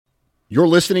You're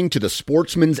listening to the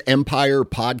Sportsman's Empire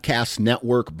Podcast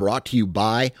Network, brought to you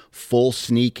by Full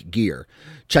Sneak Gear.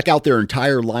 Check out their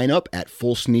entire lineup at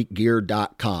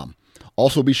fullsneakgear.com.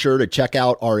 Also be sure to check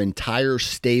out our entire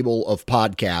stable of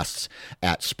podcasts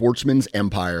at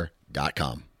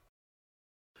sportsmansempire.com.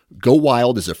 Go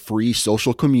Wild is a free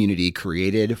social community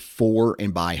created for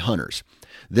and by hunters.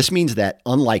 This means that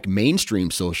unlike mainstream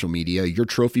social media, your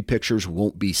trophy pictures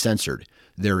won't be censored.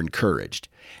 They're encouraged.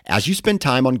 As you spend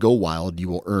time on Go Wild, you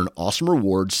will earn awesome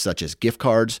rewards such as gift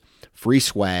cards, free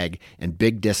swag, and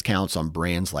big discounts on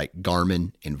brands like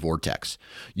Garmin and Vortex.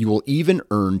 You will even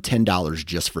earn $10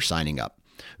 just for signing up.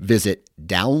 Visit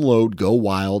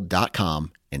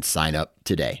downloadgowild.com and sign up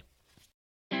today.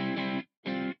 The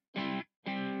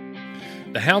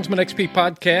Houndsman XP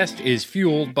podcast is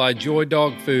fueled by Joy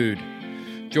Dog Food.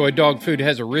 Joy Dog Food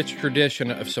has a rich tradition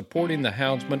of supporting the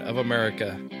Houndsman of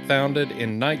America. Founded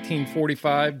in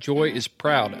 1945, Joy is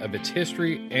proud of its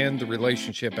history and the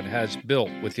relationship it has built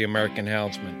with the American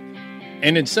Houndsman.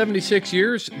 And in 76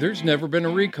 years, there's never been a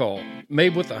recall.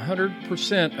 Made with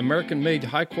 100% American-made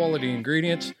high-quality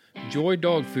ingredients, Joy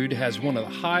Dog Food has one of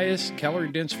the highest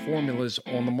calorie-dense formulas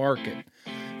on the market.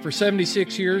 For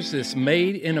 76 years, this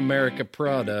made-in-America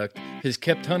product has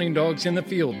kept hunting dogs in the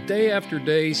field day after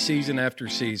day, season after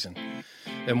season.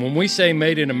 And when we say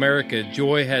made in America,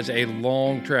 Joy has a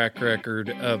long track record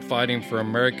of fighting for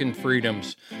American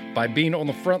freedoms by being on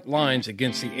the front lines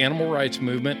against the animal rights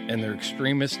movement and their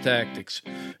extremist tactics.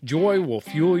 Joy will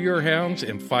fuel your hounds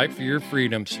and fight for your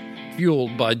freedoms,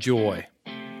 fueled by Joy.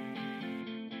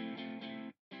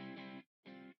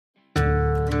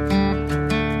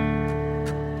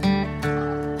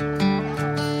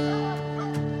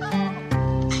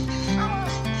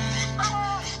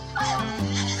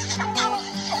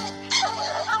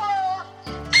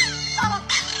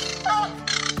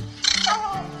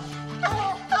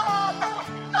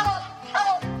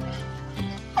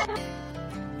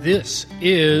 This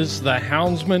is the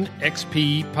Houndsman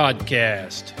XP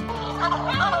podcast.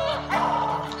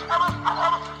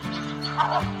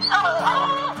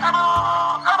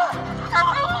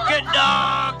 Good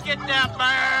dog, get that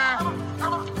bear.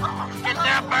 Get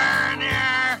that bear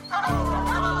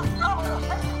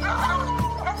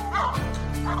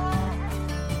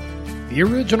The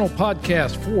original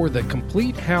podcast for the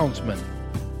complete Houndsman.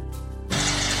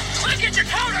 Look at your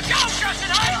coat of go, Justin.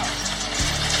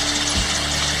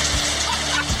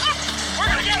 We're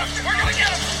gonna get him. We're gonna get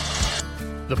him.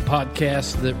 The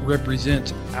podcast that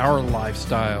represents our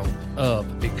lifestyle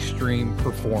of extreme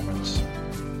performance.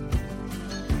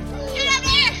 Get up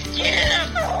there. Get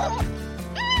him.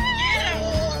 Get him.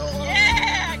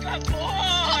 Yeah, good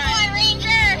boy. Good boy,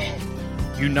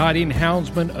 Ranger. Uniting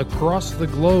houndsmen across the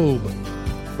globe,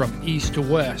 from east to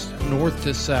west, north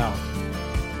to south.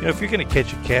 You know, if you're going to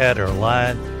catch a cat or a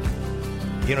lion,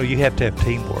 you know, you have to have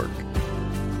teamwork.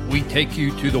 We take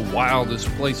you to the wildest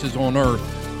places on earth.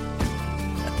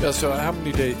 Yeah, so how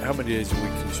many days a week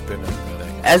do you spend out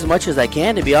there? As much as I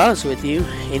can, to be honest with you.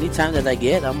 Anytime that I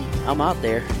get, I'm out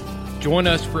there. Join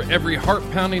us for every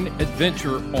heart-pounding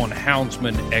adventure on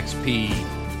Houndsman XP.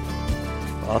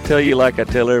 I'll tell you like I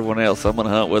tell everyone else, I'm going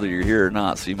to hunt whether you're here or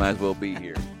not, so you might as well be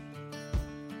here.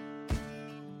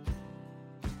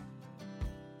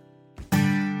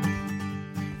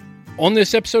 On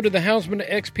this episode of the Houndsman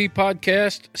XP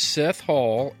podcast, Seth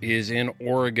Hall is in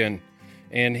Oregon,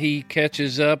 and he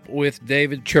catches up with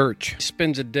David Church. He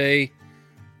spends a day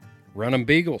running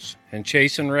beagles and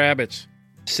chasing rabbits.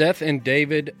 Seth and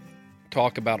David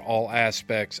talk about all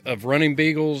aspects of running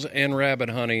beagles and rabbit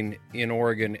hunting in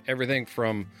Oregon. Everything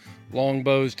from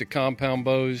longbows to compound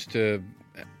bows to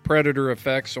predator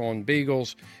effects on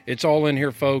beagles. It's all in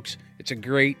here, folks. It's a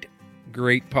great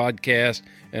podcast.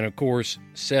 And of course,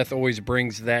 Seth always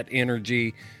brings that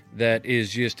energy that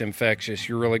is just infectious.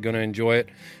 You're really going to enjoy it.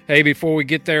 Hey, before we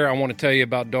get there, I want to tell you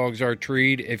about Dogs Are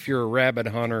Treed. If you're a rabbit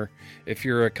hunter, if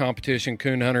you're a competition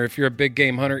coon hunter, if you're a big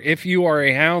game hunter, if you are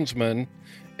a houndsman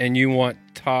and you want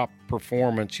top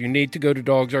performance, you need to go to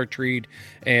Dogs Are Treed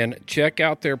and check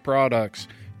out their products.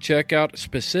 Check out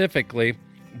specifically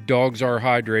Dogs Are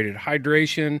Hydrated.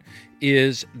 Hydration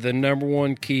is the number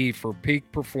one key for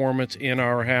peak performance in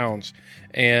our hounds.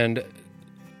 And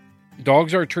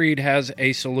Dogs Are Treed has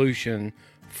a solution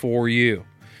for you.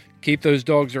 Keep those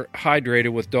dogs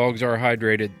hydrated with Dogs Are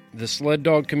Hydrated. The sled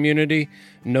dog community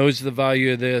knows the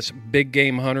value of this. Big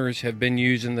game hunters have been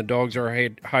using the Dogs Are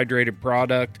Hydrated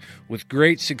product with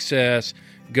great success.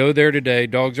 Go there today,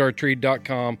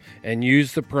 dogsartreed.com, and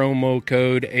use the promo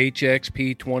code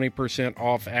HXP, 20%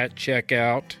 off at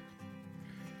checkout.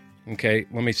 Okay,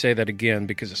 let me say that again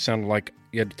because it sounded like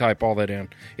You had to type all that in.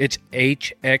 It's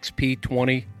HXP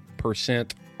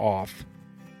 20% off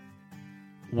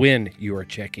when you are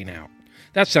checking out.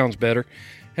 That sounds better.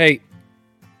 Hey,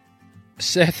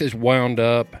 Seth is wound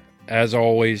up, as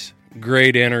always.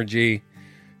 Great energy.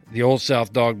 The Old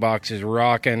South Dog Box is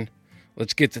rocking.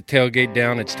 Let's get the tailgate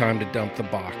down. It's time to dump the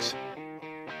box.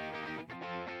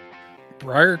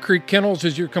 Briar Creek Kennels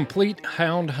is your complete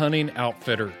hound hunting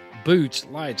outfitter. Boots,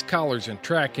 lights, collars, and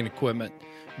tracking equipment.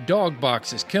 Dog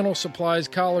boxes, kennel supplies,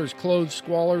 collars, clothes,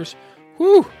 squallers.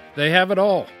 Whew, they have it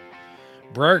all.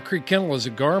 Briar Creek Kennel is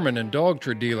a Garmin and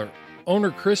Dogtra dealer.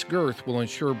 Owner Chris Girth will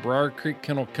ensure Briar Creek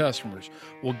Kennel customers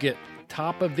will get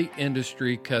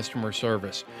top-of-the-industry customer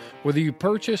service. Whether you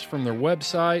purchase from their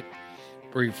website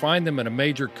or you find them at a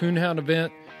major coonhound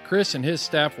event, Chris and his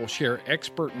staff will share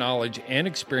expert knowledge and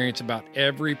experience about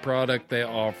every product they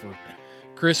offer.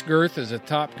 Chris Girth is a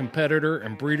top competitor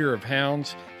and breeder of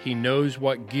hounds. He knows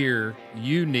what gear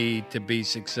you need to be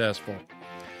successful.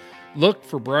 Look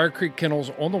for Briar Creek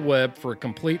Kennels on the web for a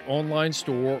complete online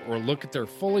store or look at their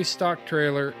fully stocked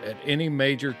trailer at any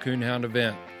major coonhound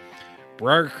event.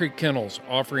 Briar Creek Kennels,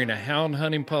 offering a hound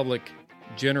hunting public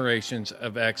generations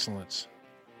of excellence.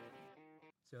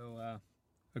 So,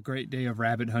 a great day of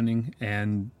rabbit hunting,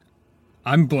 and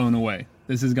I'm blown away.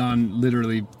 This has gone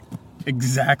literally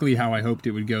exactly how I hoped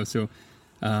it would go. So,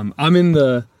 I'm in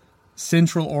the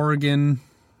Central Oregon.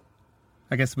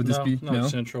 I guess would this be no?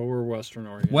 Central. We're Western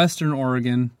Oregon. Western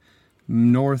Oregon,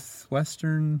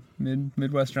 Northwestern,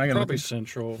 Midwestern. I got probably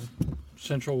Central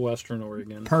Western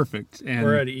Oregon. Perfect. And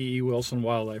we're at E.E. Wilson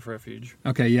Wildlife Refuge.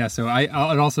 Okay, yeah. So it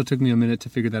also took me a minute to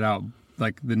figure that out,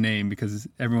 like the name, because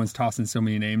everyone's tossing so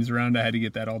many names around. I had to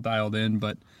get that all dialed in.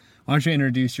 But why don't you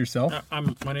introduce yourself?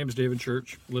 My name is David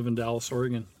Church. Live in Dallas,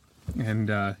 Oregon.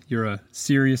 And you're a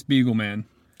serious Beagle man.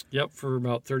 Yep, for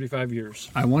about 35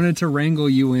 years. I wanted to wrangle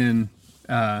you in.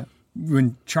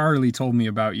 When Charlie told me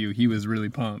about you, he was really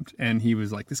pumped. And he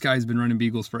was like, this guy's been running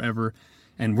Beagles forever,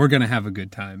 and we're going to have a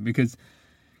good time. Because,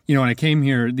 you know, when I came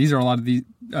here, these are a lot of these,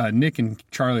 Nick and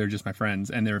Charlie are just my friends,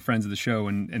 and they're friends of the show,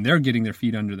 and they're getting their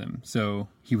feet under them. So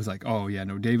he was like, oh, yeah,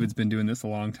 no, David's been doing this a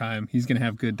long time. He's going to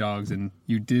have good dogs, and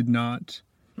you did not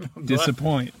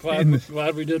disappoint.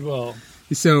 Glad we did well.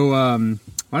 So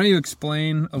why don't you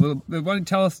explain a little? Why don't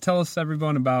you tell us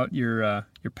everyone about your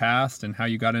past and how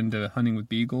you got into hunting with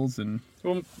Beagles? And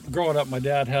well, growing up, my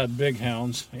dad had big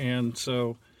hounds, and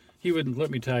so he would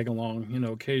let me tag along,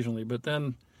 occasionally. But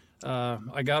then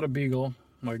I got a Beagle,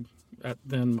 my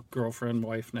then girlfriend,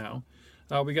 wife now.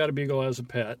 We got a Beagle as a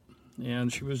pet,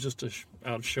 and she was just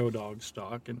out of show dog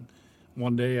stock. And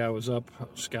one day I was up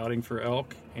scouting for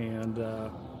elk, and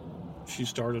she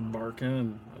started barking,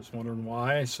 and I was wondering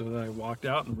why. So then I walked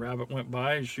out, and a rabbit went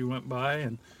by, she went by,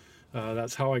 and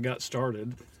that's how I got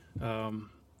started.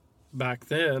 Back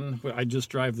then, I'd just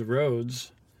drive the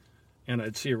roads, and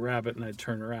I'd see a rabbit, and I'd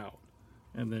turn her out.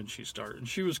 And then she started.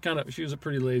 She was a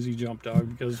pretty lazy jump dog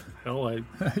because, hell, I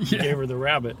gave her the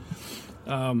rabbit.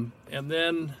 And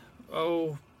then,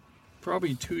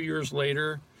 probably 2 years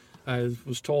later, I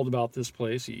was told about this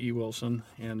place, E.E. Wilson,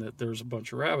 and that there's a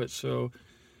bunch of rabbits. So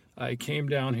I came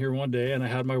down here one day, and I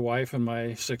had my wife and my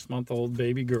 6-month-old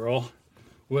baby girl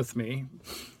with me.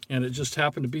 And it just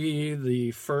happened to be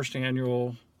the first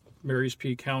annual Mary's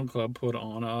Peak Hound Club put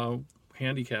on a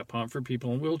handicap hunt for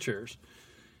people in wheelchairs.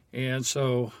 And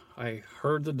so I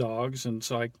heard the dogs, and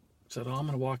so I said, I'm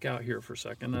going to walk out here for a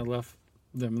second. I left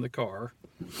them in the car.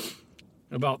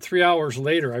 About 3 hours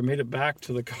later, I made it back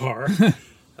to the car.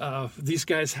 These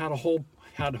guys had whole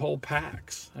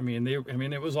packs.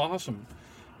 It was awesome.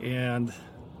 And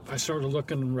I started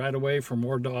looking right away for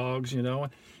more dogs, and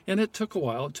it took a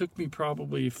while. It took me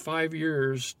probably 5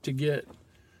 years to get,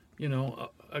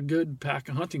 a good pack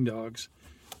of hunting dogs.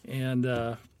 And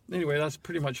anyway, that's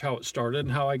pretty much how it started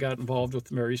and how I got involved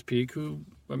with Mary's Peak,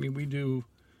 we do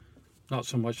not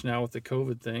so much now with the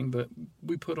COVID thing, but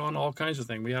we put on all kinds of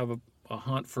things. We have a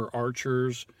hunt for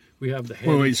archers. We have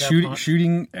the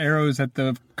shooting arrows at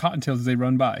the cottontails as they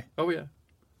run by. Oh, yeah.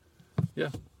 Yeah.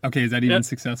 Okay, is that even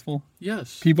successful?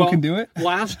 Yes. People can do it?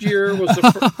 Last year was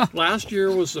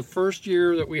the first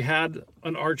year that we had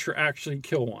an archer actually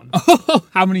kill one.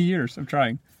 How many years of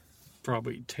trying?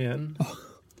 Probably 10.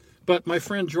 But my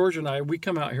friend George and I, we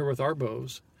come out here with our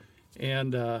bows,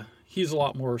 and he's a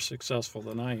lot more successful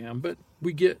than I am. But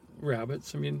we get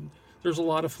rabbits. There's a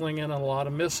lot of flinging and a lot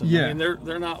of missing. Yeah.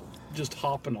 They're not just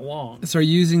hopping along. So are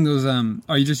you using those?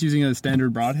 Are you just using a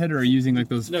standard broadhead, or are you using like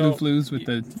those flu-flus with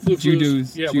the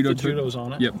judos? Yeah, with the judos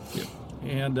on it. Yep.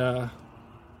 And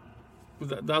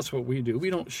that's what we do.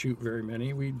 We don't shoot very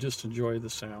many. We just enjoy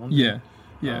the sound. Yeah.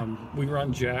 Yeah. We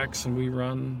run jacks and we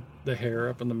run the hare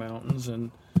up in the mountains,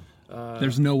 and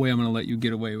there's no way I'm going to let you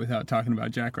get away without talking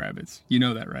about jackrabbits. You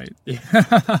know that, right?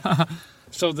 Yeah.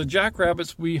 So the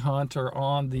jackrabbits we hunt are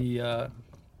on the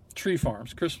tree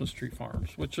farms, Christmas tree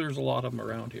farms, which there's a lot of them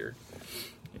around here.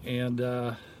 And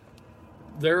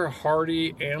they're a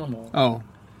hardy animal. Oh.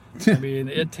 I mean,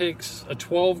 it takes a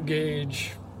 12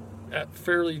 gauge at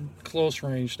fairly close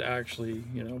range to actually,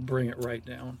 bring it right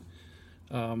down.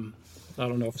 I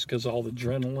don't know if it's because of all the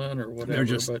adrenaline or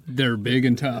whatever. They're big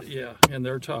and tough. Yeah, and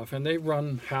they're tough. And they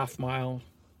run half mile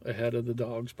ahead of the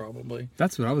dogs probably.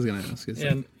 That's what I was going to ask.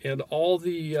 And all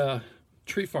the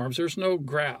tree farms, there's no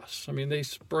grass. I mean, they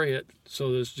spray it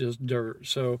so there's just dirt.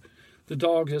 So the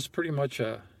dog is pretty much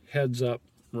a heads up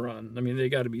run. I mean, they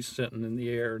got to be sitting in the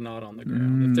air, not on the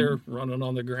ground. If they're running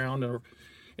on the ground,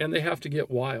 and they have to get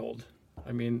wild.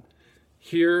 I mean,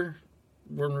 here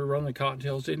when we run the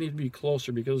cottontails, they need to be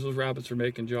closer because those rabbits are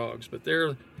making jogs. But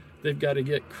they've got to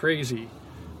get crazy,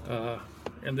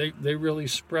 and they really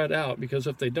spread out, because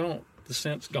if they don't, the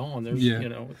scent's gone.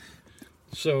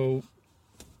 So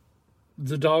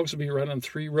the dogs will be running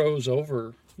 3 rows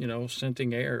over,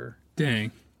 scenting air.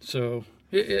 Dang. So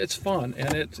it's fun,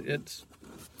 and it's.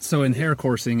 So in hare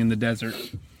coursing in the desert,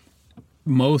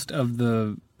 most of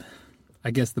the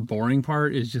boring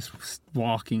part is just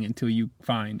walking until you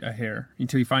find a hare,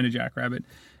 until you find a jackrabbit.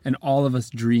 And all of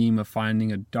us dream of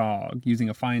finding a dog, using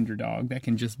a finder dog that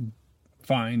can just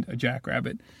find a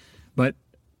jackrabbit. But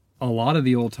a lot of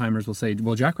the old timers will say,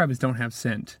 well, jackrabbits don't have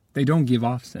scent. They don't give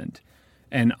off scent.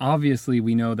 And obviously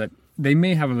we know that they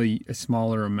may have a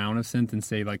smaller amount of scent than,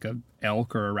 say, like a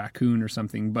elk or a raccoon or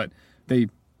something, but they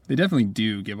definitely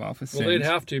do give off a scent. Well, they'd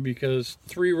have to, because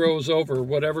 3 rows over,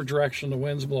 whatever direction the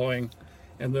wind's blowing,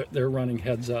 and they're running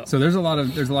heads up. So there's a lot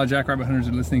of jackrabbit hunters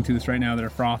that are listening to this right now that are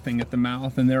frothing at the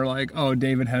mouth, and they're like, "Oh,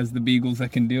 David has the Beagles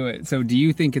that can do it." So do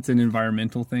you think it's an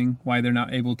environmental thing, why they're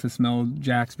not able to smell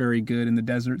jacks very good in the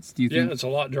deserts? Do you think? Yeah, it's a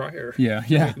lot drier. Yeah.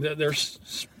 I mean, they're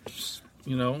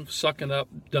sucking up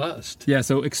dust. Yeah,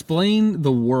 so explain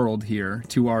the world here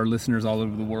to our listeners all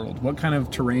over the world. What kind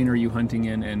of terrain are you hunting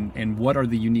in, and what are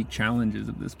the unique challenges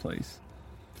of this place?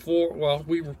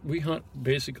 We hunt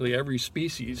basically every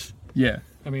species. Yeah.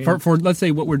 I mean, for let's say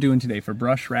what we're doing today for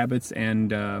brush rabbits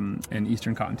and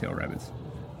eastern cottontail rabbits.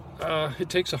 It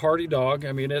takes a hardy dog.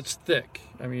 I mean, it's thick.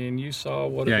 I mean, you saw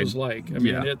what it was like. I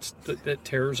mean, it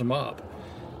tears them up.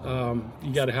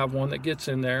 You got to have one that gets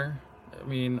in there. I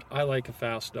mean, I like a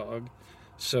fast dog.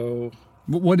 So,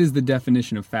 what is the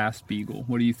definition of fast beagle?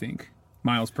 What do you think?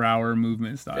 Miles per hour,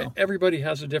 movement style. Everybody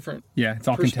has a different it's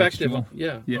all perspective.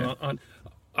 Contextual.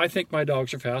 I think my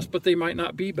dogs are fast, but they might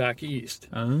not be back east.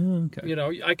 Oh,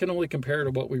 okay. I can only compare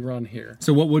to what we run here.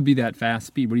 So what would be that fast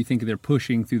speed? What do you think they're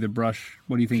pushing through the brush?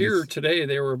 What do you think? Here today,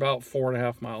 they were about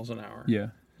 4.5 miles an hour.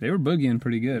 Yeah. They were boogieing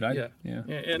pretty good. Yeah.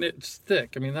 And it's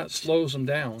thick. I mean, that slows them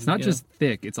down. It's not just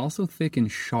thick. It's also thick and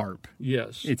sharp.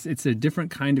 Yes. It's a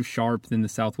different kind of sharp than the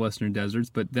southwestern deserts,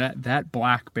 but that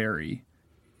blackberry,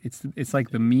 it's like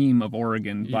the meme of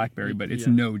Oregon blackberry, but it's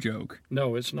no joke.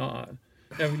 No, it's not.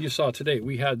 And you saw today,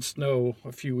 we had snow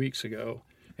a few weeks ago,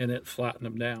 and it flattened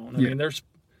them down. I mean, there's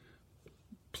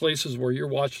places where you're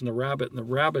watching the rabbit, and the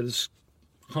rabbit is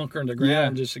hunkering the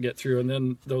ground just to get through, and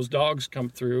then those dogs come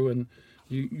through, and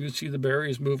you see the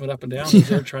berries moving up and down as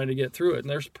they're trying to get through it. And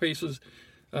there's places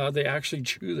they actually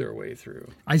chew their way through.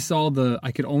 I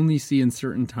could only see in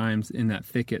certain times in that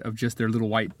thicket of just their little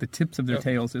the tips of their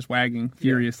tails just wagging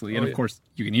furiously. And of course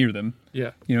you can hear them.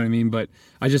 Yeah. You know what I mean? But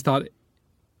I just thought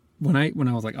when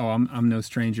I was like, oh, I'm no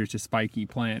stranger to spiky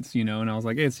plants, and I was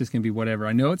like, hey, it's just going to be whatever.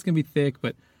 I know it's going to be thick,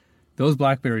 but those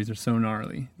blackberries are so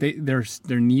gnarly. Their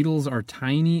needles are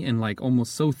tiny and like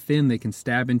almost so thin they can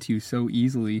stab into you so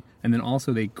easily, and then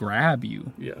also they grab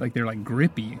you. Yeah. Like they're like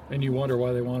grippy. And you wonder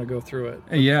why they want to go through it.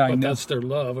 But that's their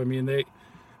love. I mean, they'd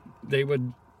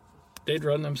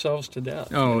run themselves to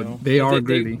death. Oh, they are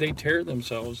gritty. They tear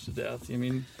themselves to death. I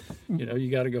mean, you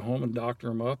got to go home and doctor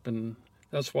them up, and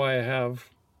that's why I have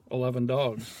 11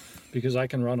 dogs. Because I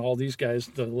can run all these guys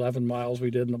the 11 miles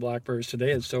we did in the Blackberries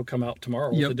today and still come out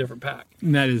tomorrow with a different pack.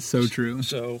 And that is so true.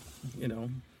 So,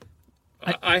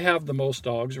 I have the most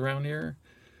dogs around here.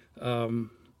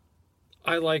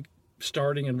 I like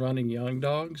starting and running young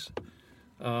dogs.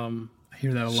 I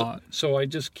hear that a lot. So I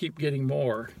just keep getting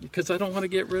more because I don't want to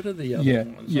get rid of the other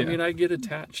ones. I mean, I get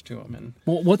attached to them. And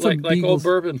what's like old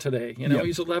Bourbon today?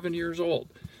 He's 11 years old.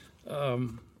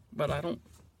 But I don't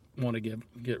want to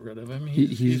get rid of him.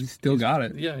 He's still got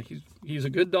it. Yeah, he's a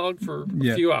good dog for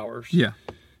a few hours. Yeah,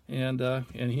 and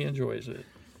he enjoys it.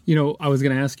 I was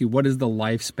going to ask you, what is the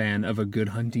lifespan of a good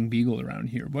hunting beagle around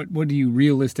here? What do you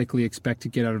realistically expect to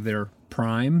get out of their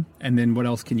prime? And then what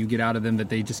else can you get out of them that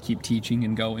they just keep teaching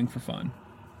and going for fun?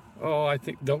 Oh, I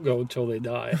think they'll go until they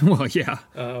die. Well, yeah.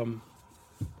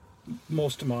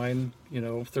 Most of mine,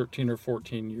 13 or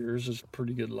 14 years is a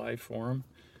pretty good life for them.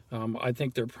 I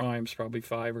think their prime's probably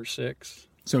 5 or 6.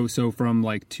 So from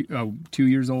like 2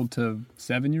 years old to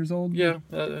 7 years old? Yeah,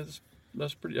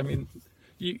 that's pretty. I mean,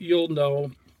 you'll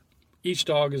know each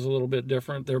dog is a little bit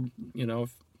different. They're,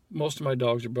 most of my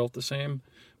dogs are built the same,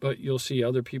 but you'll see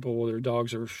other people where their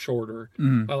dogs are shorter.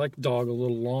 I like the dog a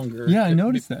little longer. Yeah, I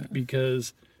noticed that.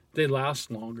 Because they last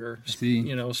longer. I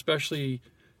see. Especially,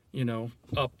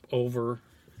 up over.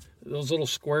 Those little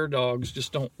square dogs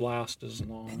just don't last as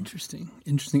long.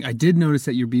 Interesting. I did notice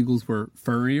that your beagles were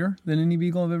furrier than any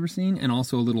beagle I've ever seen, and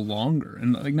also a little longer,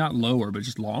 and like not lower, but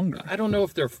just longer. I don't know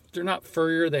if they're not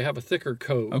furrier. They have a thicker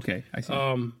coat. Okay, I see.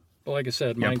 But like I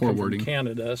said, mine come from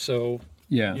Canada, so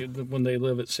yeah, when they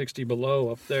live at 60 below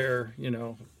up there,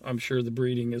 I'm sure the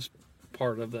breeding is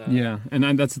part of that. Yeah,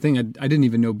 and that's the thing. I didn't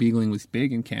even know beagling was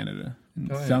big in Canada.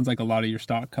 Sounds like a lot of your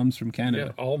stock comes from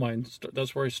Canada. Yeah, all mine.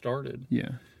 That's where I started. Yeah.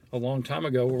 A long time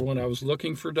ago, when I was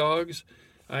looking for dogs,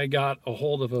 I got a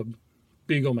hold of a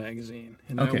Beagle magazine,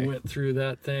 and I went through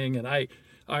that thing, and I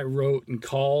wrote and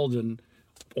called, and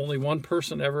only one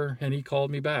person ever, and he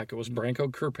called me back. It was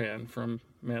Branko Kirpan from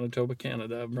Manitoba,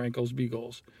 Canada, Branko's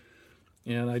Beagles.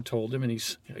 And I told him, and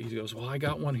he goes, well, I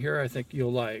got one here I think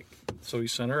you'll like. So he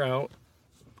sent her out,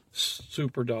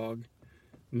 super dog,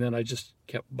 and then I just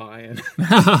kept buying.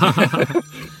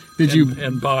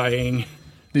 And buying.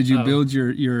 Did you build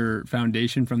your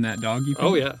foundation from that dog you picked?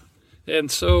 Oh, yeah. And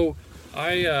so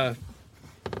I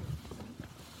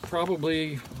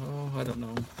probably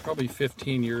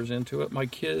 15 years into it. My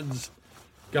kids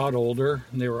got older,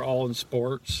 and they were all in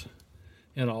sports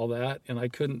and all that, and I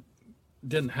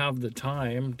didn't have the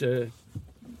time to,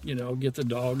 get the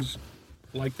dogs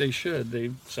like they should.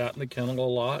 They sat in the kennel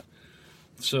a lot.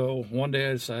 So one day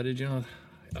I decided,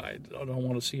 I don't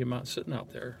want to see him sitting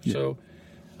out there. Yeah. So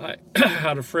I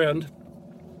had a friend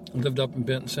who lived up in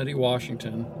Benton City,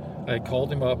 Washington. I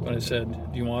called him up and I said,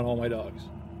 do you want all my dogs?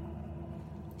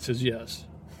 He says, yes.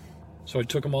 So I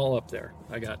took them all up there.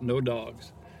 I got no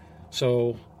dogs.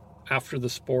 So after the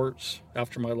sports,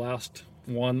 after my last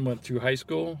one went through high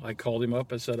school, I called him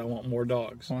up. I said, I want more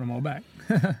dogs. I want them all back.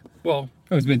 Well,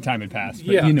 it's been time had passed.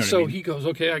 But yeah, you know what so I mean. He goes,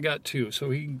 okay, I got 2. So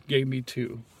he gave me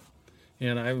 2.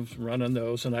 And I was running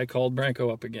those, and I called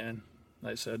Branko up again.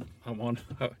 I said, I want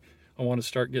to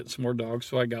start getting some more dogs,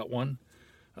 so I got one.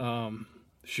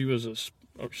 She was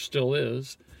still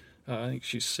is. I think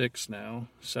she's 6 now,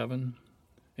 7.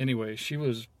 Anyway, she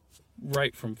was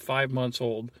right from 5 months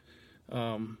old.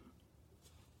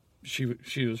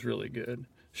 She was really good.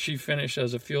 She finished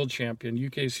as a field champion,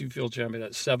 UKC field champion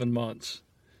at 7 months.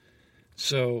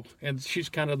 So, and she's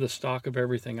kind of the stock of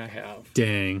everything I have.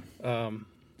 Dang.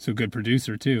 So good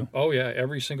producer too. Oh yeah,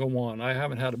 every single one. I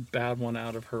haven't had a bad one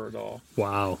out of her at all.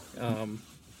 Wow.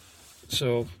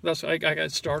 So that's I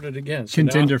got started again. So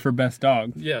contender now, for best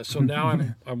dog. Yeah. So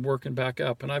now I'm working back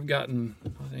up, and I've gotten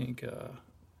I think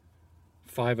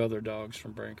 5 other dogs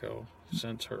from Branko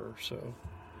since her. So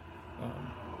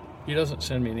he doesn't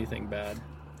send me anything bad.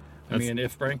 I mean,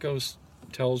 if Branko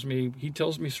tells me, he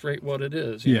tells me straight what it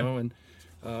is. You know, and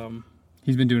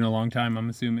he's been doing it a long time. I'm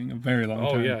assuming a very long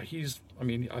time. Oh yeah,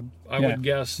 I would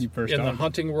guess in the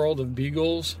hunting world of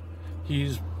beagles,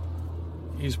 he's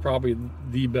probably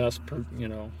the best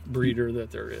breeder that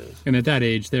there is. And at that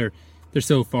age, they're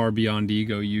so far beyond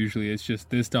ego. Usually, it's just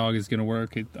this dog is going to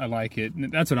work. I like it.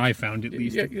 And that's what I found at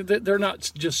least. Yeah, they're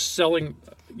not just selling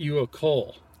you a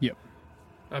cull. Yep.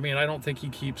 I mean, I don't think he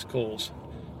keeps culls.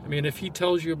 I mean, if he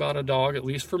tells you about a dog, at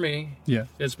least for me,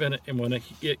 it's been, and when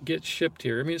it gets shipped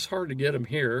here, I mean, it's hard to get him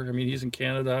here. I mean, he's in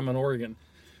Canada, I'm in Oregon.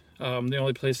 The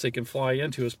only place they can fly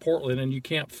into is Portland, and you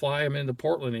can't fly him into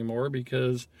Portland anymore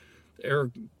because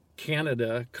Air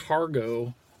Canada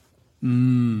cargo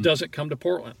doesn't come to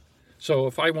Portland. So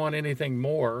if I want anything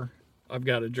more, I've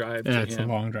got to drive to him. That's a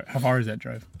long drive. How far is that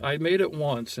drive? I made it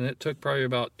once, and it took probably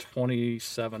about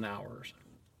 27 hours.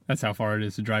 That's how far it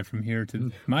is to drive from here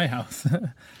to my house.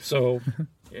 So,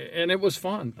 and it was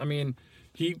fun. I mean,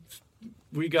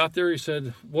 we got there, he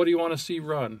said, what do you want to see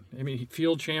run? I mean,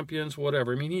 field champions,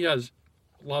 whatever. I mean, he has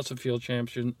lots of field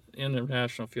champions,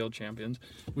 international field champions.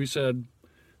 We said,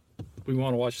 we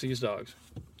want to watch these dogs.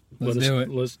 Let's do it.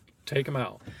 Let's take them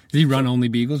out. Does he run only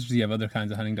beagles, or does he have other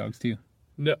kinds of hunting dogs too?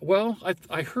 No, well,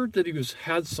 I heard that he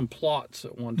had some plots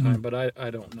at one time, but I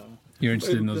don't know. You're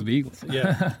interested in those beagles.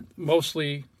 Yeah,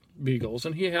 mostly beagles.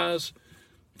 And he has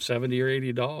 70 or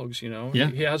 80 dogs, Yeah.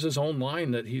 He has his own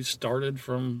line that he's started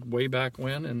from way back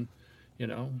when, and,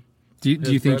 Do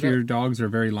you think bred your up. dogs are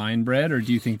very line bred, or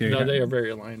do you think they're... No, they are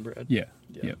very line bred. Yeah.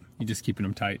 Yeah. You're just keeping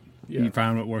them tight. Yeah. You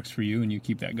find what works for you, and you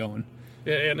keep that going.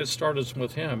 And it started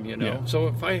with him, Yeah.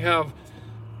 So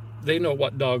they know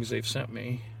what dogs they've sent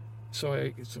me. So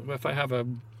if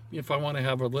I want to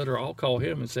have a litter, I'll call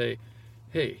him and say,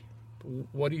 hey,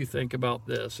 what do you think about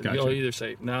this? And Gotcha. he'll either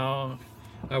say, no,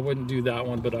 I wouldn't do that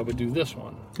one, but I would do this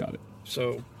one. Got it.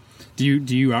 So Do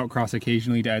you outcross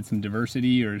occasionally to add some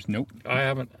diversity, or nope? I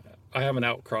haven't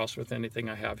outcrossed with anything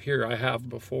I have here. I have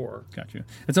before. Gotcha.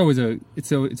 It's always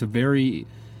it's a very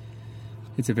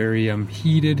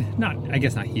heated, not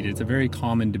heated. It's a very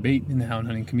common debate in the hound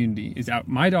hunting community.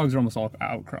 My dogs are almost all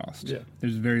outcrossed. Yeah.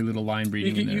 There's very little line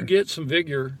breeding in there. You get some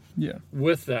vigor Yeah.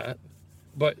 with that,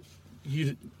 but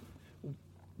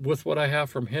with what I have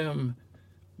from him,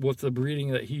 with the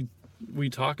breeding that we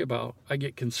talk about, I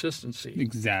get consistency.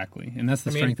 Exactly, and that's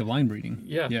the strength of line breeding.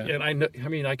 Yeah, and I know. I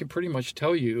mean, I can pretty much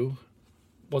tell you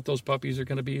what those puppies are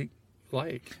going to be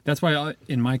like. That's why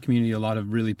in my community, a lot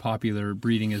of really popular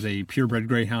breeding is a purebred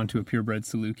greyhound to a purebred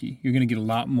Saluki. You're going to get a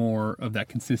lot more of that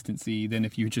consistency than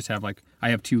if you just have I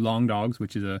have 2 long dogs,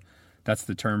 which is that's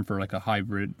the term for like a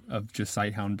hybrid of just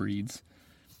sighthound breeds.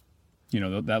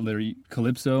 That litter,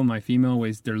 Calypso, my female,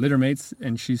 they're litter mates,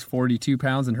 and she's 42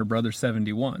 pounds, and her brother's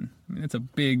 71. I mean, it's a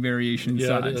big variation in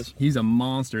size. It is. He's a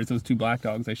monster. It's those 2 black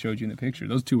dogs I showed you in the picture.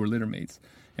 Those 2 were litter mates,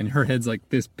 and her head's like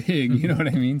this big. You know what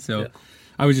I mean? So, Yeah.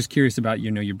 I was just curious about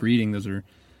your breeding.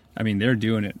 They're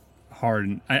doing it hard.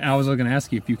 And I was going to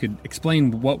ask you if you could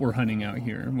explain what we're hunting out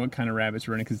here, what kind of rabbits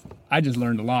we're running, because I just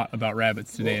learned a lot about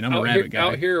rabbits today, and I'm a rabbit guy.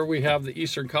 Out here, we have the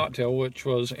Eastern Cottontail, which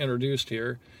was introduced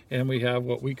here, and we have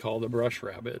what we call the brush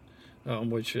rabbit,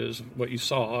 which is what you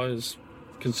saw is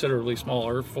considerably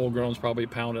smaller. Full grown is probably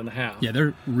 1.5 pounds. Yeah,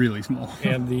 they're really small.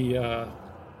 And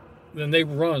then they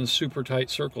run super tight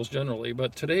circles generally.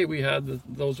 But today we had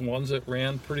those ones that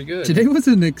ran pretty good. Today was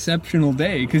an exceptional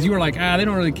day because you were like, they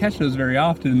don't really catch those very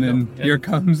often. And then here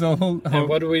comes a whole. And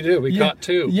what do? We caught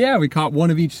 2. Yeah, we caught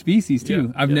one of each species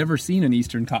too. Yeah, I've never seen an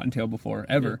Eastern Cottontail before,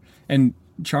 ever. Yeah. And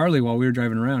Charlie, while we were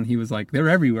driving around, he was like, they're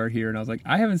everywhere here. And I was like,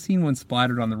 I haven't seen one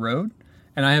splattered on the road,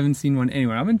 and I haven't seen one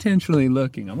anywhere. I'm intentionally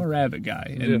looking. I'm a rabbit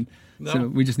guy. And so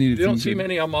we just needed You don't see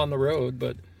many of them on the road,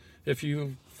 but if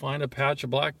you find a patch of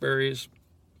blackberries,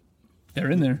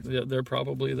 they're in there. They're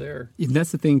probably there. And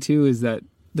that's the thing too, is that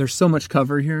there's so much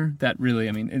cover here that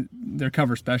really, they're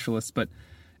cover specialists, but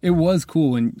it was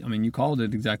cool. And you called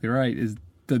it exactly right. Is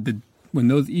when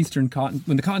those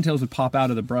when the cottontails would pop out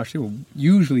of the brush, they were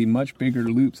usually much bigger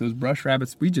loops. Those brush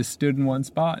rabbits, we just stood in one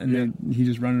spot and he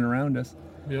just running around us.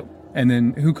 Yep. And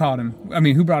then who caught him?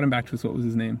 Who brought him back to us? What was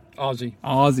his name?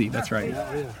 Ozzy, that's right.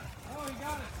 Yeah.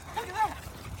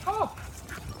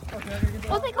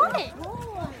 Oh, they got it.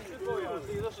 Good boy,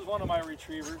 Ozzy. This is one of my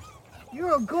retrievers.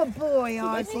 You're a good boy,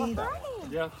 Ozzy.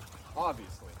 Yeah,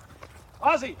 obviously.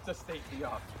 Ozzy, to state the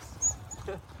obvious.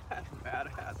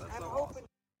 Badass. That's so awesome.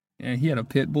 Yeah, he had a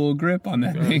pit bull grip on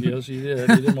that thing. Yes, he did.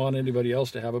 He didn't want anybody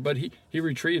else to have it, but he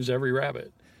retrieves every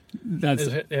rabbit.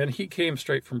 And he came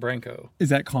straight from Branco. Is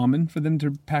that common for them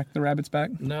to pack the rabbits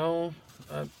back? No,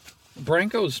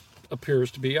 Branco's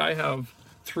appears to be. I have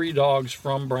 3 dogs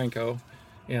from Branco,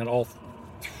 and all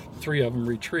 3 of them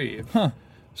retrieve. Huh.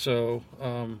 So,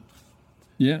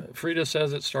 Frida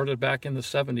says it started back in the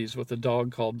 70s with a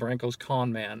dog called Branco's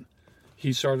Con Man.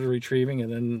 He started retrieving,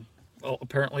 and then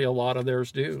apparently a lot of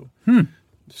theirs do.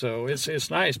 So it's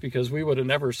nice because we would have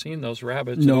never seen those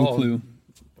rabbits at all. No clue.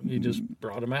 He just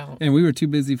brought them out. And we were too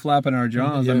busy flapping our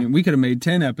jaws. Yeah. We could have made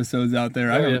 10 episodes out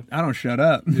there. I don't shut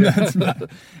up.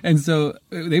 And so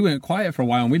they went quiet for a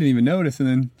while, and we didn't even notice. And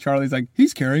then Charlie's like,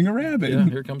 he's carrying a rabbit. Yeah,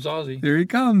 here comes Ozzy. There he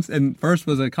comes. And first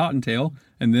was a cottontail,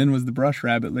 and then was the brush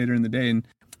rabbit later in the day. And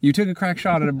you took a crack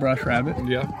shot at a brush rabbit.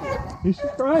 Yeah. He's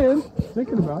trying,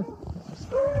 thinking about it.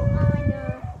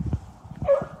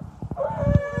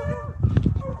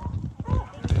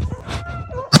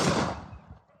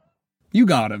 You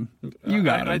got him. You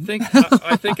got him. I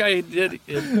think I did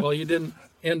it. Well, you didn't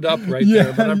end up right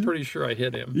there, but I'm pretty sure I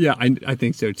hit him. Yeah, I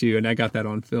think so too, and I got that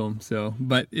on film. So,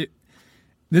 but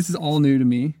this is all new to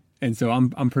me, and so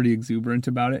I'm pretty exuberant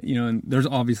about it. And there's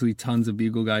obviously tons of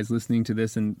Beagle guys listening to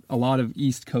this, and a lot of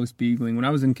East Coast beagling. When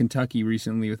I was in Kentucky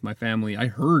recently with my family, I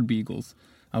heard Beagles.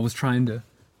 I was trying to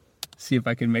see if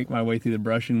I could make my way through the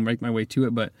brush and make my way to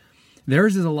it, but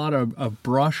theirs is a lot of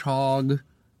brush hog.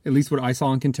 At least what I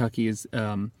saw in Kentucky is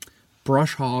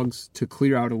brush hogs to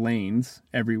clear out of lanes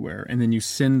everywhere. And then you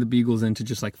send the Beagles into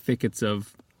just like thickets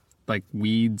of like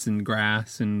weeds and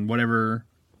grass and whatever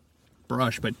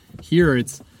brush. But here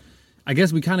I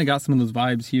guess we kind of got some of those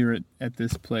vibes here at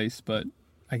this place, but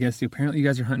I guess apparently you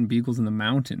guys are hunting beagles in the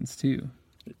mountains too.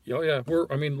 Oh yeah,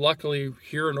 luckily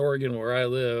here in Oregon where I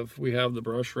live, we have the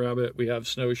brush rabbit, we have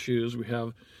snowshoes, we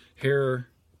have hare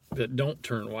that don't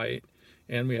turn white,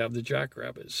 and we have the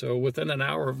jackrabbit. So within an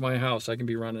hour of my house, I can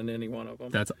be running any one of them.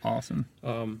 That's awesome.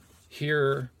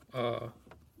 Here,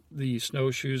 the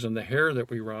snowshoes and the hare that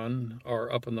we run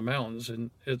are up in the mountains,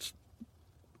 and it's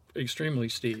extremely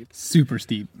steep. Super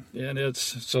steep. And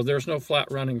so there's no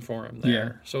flat running for them there.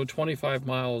 Yeah. So 25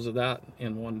 miles of that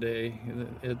in one day,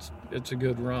 it's a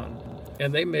good run.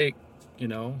 And they make,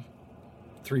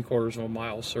 3/4 of a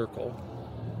mile circle.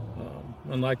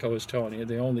 And like I was telling you,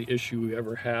 the only issue we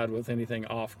ever had with anything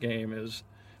off game is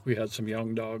we had some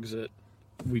young dogs that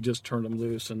we just turned them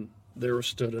loose and there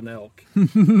stood an elk.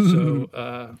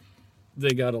 So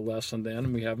they got a lesson then,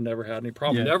 and we have never had any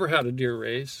problem. Yeah. Never had a deer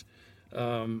race.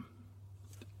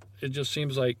 It just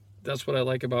seems like that's what I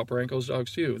like about Branko's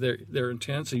dogs too. They're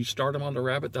intense. You start them on the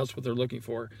rabbit, that's what they're looking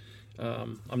for.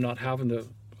 I'm not having to,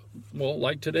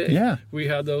 like today. Yeah, we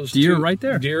had those deer right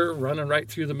there. Deer running right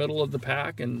through the middle of the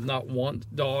pack, and not one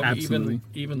dog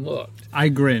even looked. I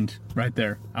grinned right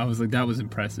there. I was like, that was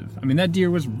impressive. I mean, that deer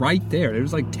was right there. It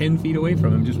was like 10 feet away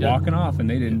from him, just walking off, and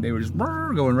they didn't. They were just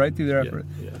going right through there.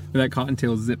 Yeah. That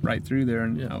cottontail zipped right through there,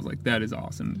 and I was like, that is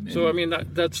awesome. So I mean,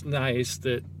 that's nice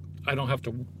that I don't have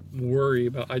to worry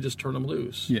about. I just turn them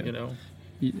loose. Yeah.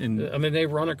 And I mean, they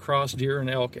run across deer and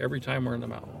elk every time we're in the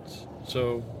mountains.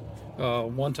 So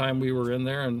one time we were in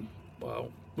there, and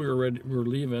we were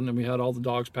leaving, and we had all the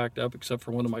dogs packed up except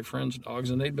for one of my friend's dogs,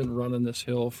 and they'd been running this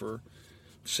hill for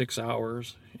 6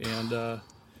 hours, and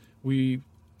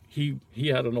he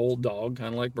had an old dog,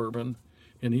 kind of like Bourbon,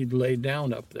 and he'd laid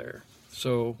down up there.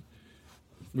 So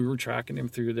we were tracking him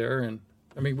through there, and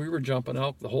I mean, we were jumping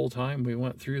elk the whole time we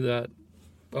went through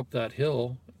up that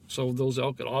hill. So those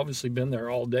elk had obviously been there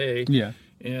all day. Yeah.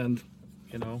 And,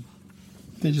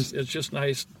 it's just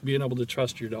nice being able to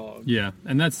trust your dog. Yeah.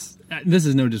 And this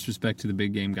is no disrespect to the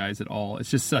big game guys at all.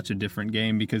 It's just such a different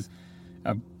game because,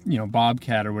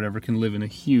 bobcat or whatever can live in a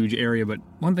huge area. But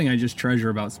one thing I just treasure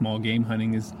about small game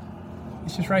hunting is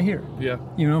it's just right here.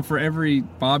 Yeah. For every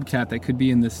bobcat that could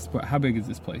be in this, how big is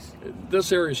this place?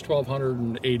 This area is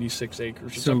 1,286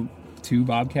 acres. So 2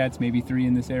 bobcats, maybe 3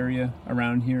 in this area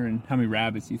around here. And how many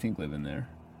rabbits do you think live in there?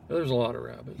 There's a lot of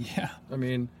rabbits. Yeah. I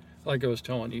mean, like I was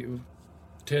telling you,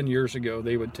 10 years ago,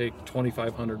 they would take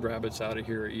 2,500 rabbits out of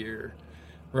here a year.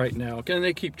 Right now, and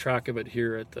they keep track of it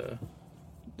here at the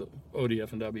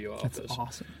ODF&W office. That's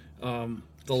awesome.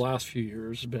 The last few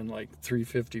years has been like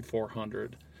 350,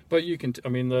 400. But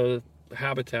the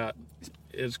habitat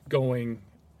is going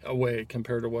away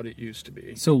compared to what it used to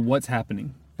be. So what's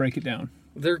happening? Break it down.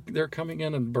 They're coming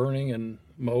in and burning and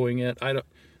mowing it.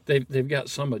 They've got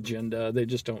some agenda. They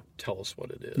just don't tell us what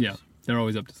it is. Yeah, they're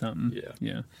always up to something.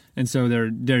 Yeah. And so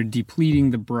they're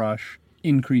depleting the brush,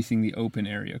 increasing the open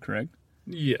area, correct?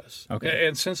 Yes. Okay.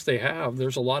 And since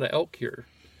there's a lot of elk here.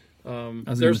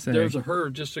 There's a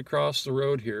herd just across the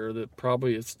road here that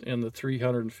probably is in the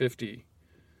 350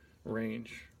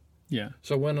 range. Yeah.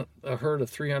 So when a herd of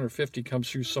 350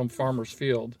 comes through some farmer's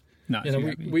field,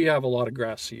 we have a lot of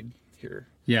grass seed here.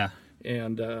 Yeah.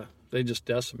 And they just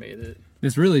decimate it.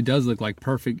 This really does look like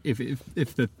perfect.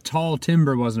 If the tall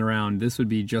timber wasn't around, this would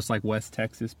be just like West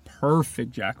Texas,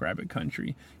 perfect jackrabbit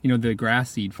country. The grass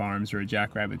seed farms are a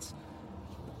jackrabbit's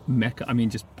mecca. I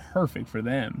mean, just perfect for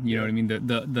them. You know what I mean?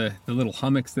 The little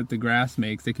hummocks that the grass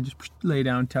makes, they could just lay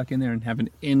down, tuck in there, and have an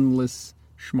endless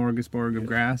smorgasbord of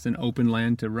grass and open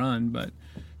land to run. But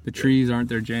the trees aren't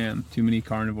their jam. Too many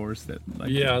carnivores that like.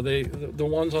 Yeah, the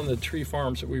ones on the tree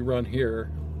farms that we run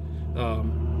here.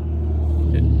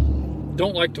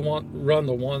 Don't like to run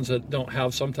the ones that don't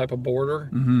have some type of border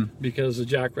because the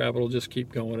jackrabbit will just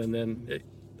keep going, and then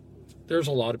there's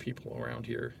a lot of people around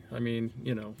here. I mean,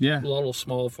 a lot of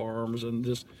small farms and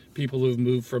just people who've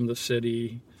moved from the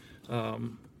city,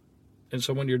 and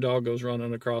so when your dog goes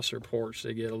running across their porch,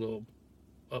 they get a little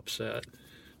upset.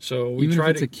 So we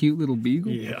try if it's a cute little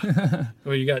beagle. Yeah.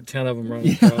 Well, you got 10 of them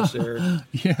running across there.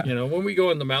 Yeah. When we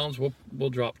go in the mountains, we'll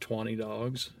drop 20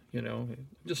 dogs.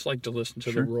 Just like to listen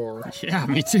to the roar. Yeah,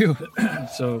 me too.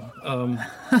 So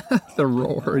the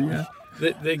roar. Yeah.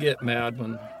 They get mad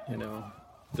when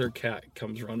their cat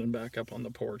comes running back up on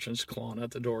the porch and is clawing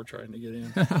at the door trying to get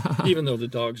in, even though the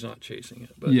dog's not chasing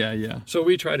it. But, yeah. So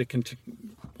we try to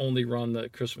only run the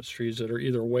Christmas trees that are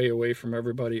either way away from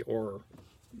everybody or,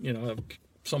 have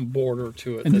some border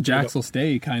to it. And the jacks will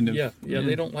stay kind of. Yeah,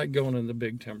 they don't like going in the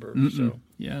big timber. So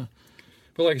yeah.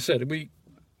 But like I said,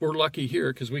 we're lucky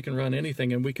here because we can run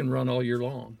anything and we can run all year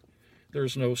long.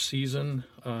 There's no season,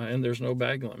 and there's no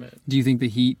bag limit. Do you think the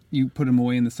heat, you put them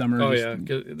away in the summer? Oh, yeah.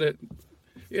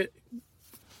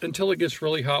 Until it gets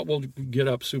really hot, we'll get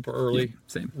up super early. Yeah,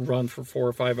 same. Run for 4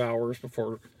 or 5 hours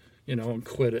before, and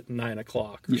quit at 9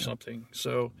 o'clock or something.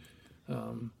 So,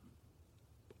 don't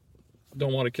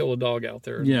want to kill a dog out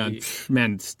there. Yeah,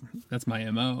 man, that's my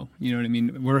MO. You know what I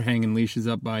mean? We're hanging leashes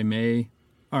up by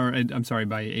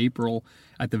by April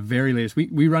at the very latest.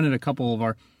 We run at a couple of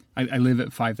our, I live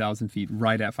at 5,000 feet,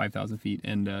 right at 5,000 feet,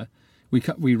 and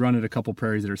we run at a couple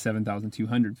prairies that are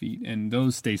 7,200 feet, and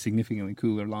those stay significantly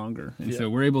cooler longer. And so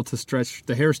we're able to stretch,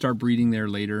 the hares start breeding there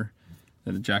later,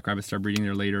 the jackrabbits start breeding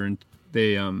there later, and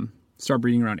they start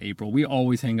breeding around April. We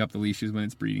always hang up the leashes when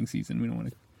it's breeding season. We don't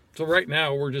want to. So right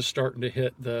now we're just starting to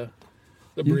hit the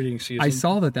breeding season. I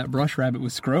saw that brush rabbit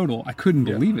was scrotal. I couldn't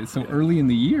believe it so early in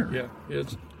the year. Yeah,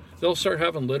 they'll start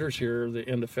having litters here the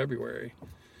end of February.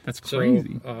 That's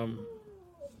crazy. So,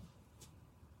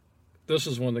 this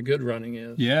is when the good running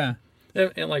is. Yeah.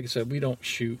 And like I said, we don't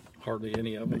shoot hardly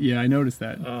any of them. Yeah, I noticed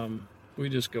that. We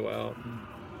just go out. And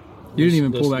you didn't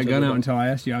even pull that gun out until I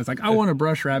asked you. I was like, I want a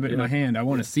brush rabbit in my hand. I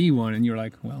want to see one. And you were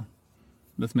like, well,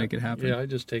 let's make it happen. Yeah, I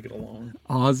just take it along.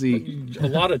 Aussie. A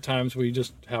lot of times we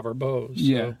just have our bows.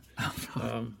 Yeah.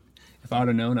 So, if I would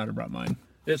have known, I'd have brought mine.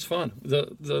 It's fun.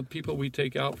 The people we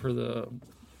take out for the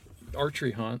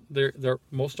archery hunt, they're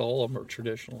most all of them are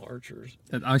traditional archers.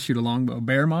 I shoot a longbow,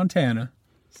 Bear, Montana.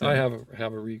 So. I have a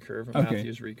recurve, a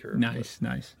Matthews recurve.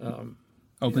 Nice.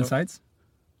 Open sights?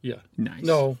 Yeah. Nice.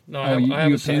 No. I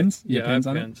have pins. Yeah, pins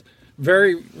I have on pins.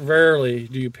 Very rarely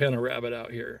do you pin a rabbit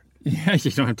out here. Yeah,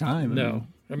 you don't have time. No.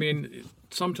 I mean,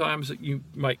 sometimes you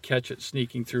might catch it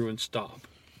sneaking through and stop.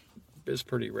 It's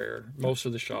pretty rare. Most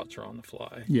of the shots are on the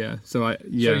fly. Yeah. So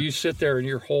you sit there and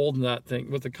you're holding that thing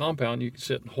with the compound. You can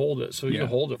sit and hold it. So you can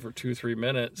hold it for 2-3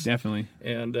 minutes. Definitely.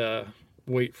 And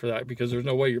wait for that, because there's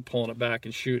no way you're pulling it back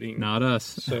and shooting. Not us.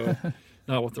 So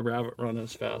not with the rabbit running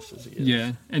as fast as he is.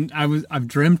 Yeah. And I've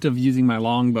dreamt of using my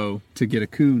longbow to get a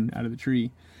coon out of the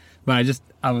tree, but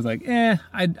I was like,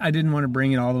 I didn't want to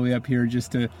bring it all the way up here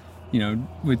just to,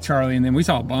 with Charlie. And then we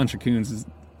saw a bunch of coons.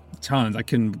 Tons.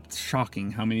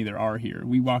 Shocking how many there are here.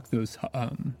 We walk those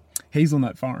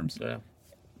hazelnut farms. Yeah.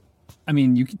 I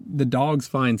mean, the dogs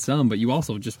find some, but you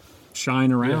also just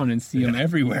shine around and see them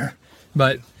everywhere.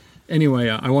 But anyway,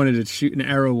 I wanted to shoot an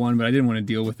arrow one, but I didn't want to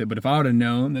deal with it. But if I would have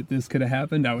known that this could have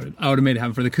happened, I would have made it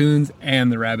happen for the coons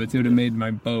and the rabbits. It would have made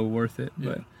my bow worth it. Yeah.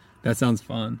 But that sounds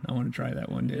fun. I want to try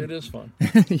that one day. It is fun.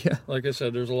 Yeah. Like I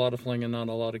said, there's a lot of flinging, not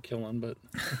a lot of killing, but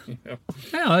Yeah,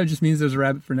 that just means there's a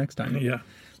rabbit for next time. Yeah.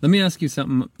 Let me ask you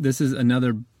something. This is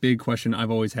another big question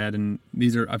I've always had, and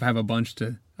I've had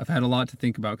a lot to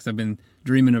think about because I've been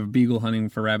dreaming of beagle hunting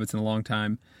for rabbits in a long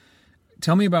time.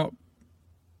 Tell me about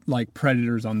like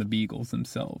predators on the beagles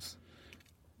themselves.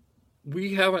 I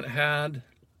haven't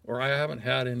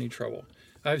had any trouble.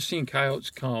 I've seen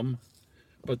coyotes come,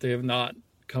 but they have not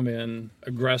come in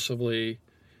aggressively.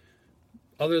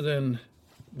 Other than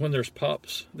when there's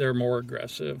pups, they're more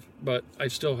aggressive, but I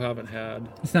still haven't had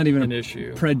it's not even an a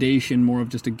issue. Predation, more of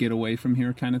just a get away from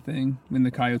here kind of thing when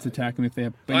the coyotes attack them if they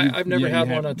have. I've never had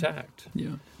one attacked.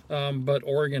 Yeah. But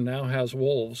Oregon now has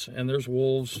wolves, and there's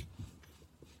wolves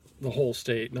the whole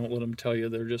state. Don't let them tell you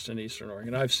they're just in Eastern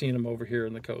Oregon. I've seen them over here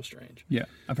in the Coast Range. Yeah,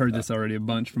 I've heard this already a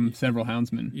bunch from several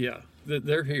houndsmen. Yeah,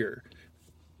 they're here.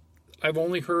 I've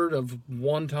only heard of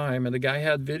one time, and the guy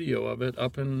had video of it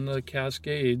up in the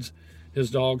Cascades. His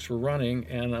dogs were running,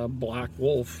 and a black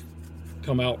wolf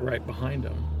come out right behind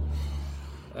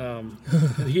him.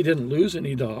 He didn't lose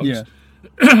any dogs. Yeah.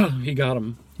 He got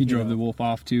them. He drove the wolf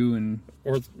off too, and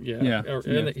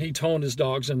and he toned his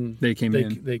dogs, and they came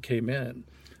in. They came in.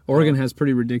 Oregon has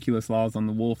pretty ridiculous laws on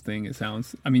the wolf thing. It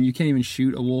sounds. I mean, you can't even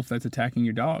shoot a wolf that's attacking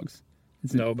your dogs.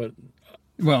 But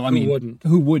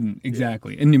who wouldn't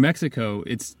exactly? In New Mexico,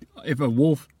 it's if a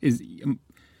wolf is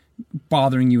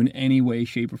bothering you in any way,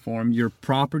 shape, or form, your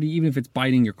property, even if it's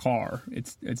biting your car,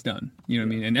 it's done. You know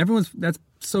what I mean? And that's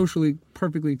socially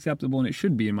perfectly acceptable, and it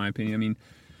should be, in my opinion. I mean,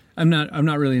 I'm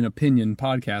not really an opinion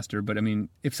podcaster, but I mean,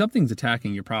 if something's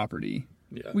attacking your property,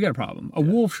 we got a problem. A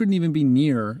wolf shouldn't even be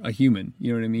near a human.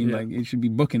 You know what I mean? Yeah. Like, it should be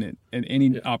booking it at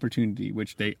any opportunity,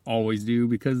 which they always do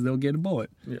because they'll get a bullet.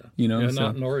 Yeah. You know?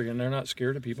 Not in Oregon. They're not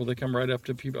scared of people. They come right up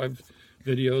to people. I've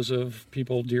videos of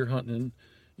people deer hunting in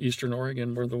Eastern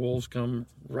Oregon where the wolves come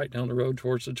right down the road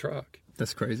towards the truck.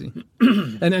 That's crazy.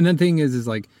 and the thing is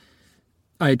like,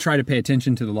 I try to pay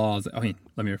attention to the laws. I mean,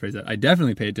 let me rephrase that. I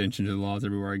definitely pay attention to the laws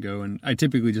everywhere I go, and I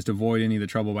typically just avoid any of the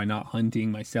trouble by not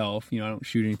hunting myself. You know, I don't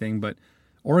shoot anything, but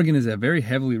Oregon is a very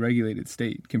heavily regulated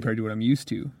state compared to what I'm used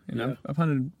to. And I've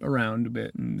hunted around a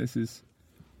bit, and this is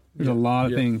There's a lot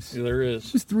of things. Yeah, there is.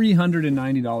 It was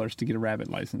 $390 to get a rabbit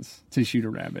license, to shoot a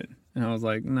rabbit. And I was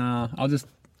like, nah,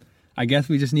 I guess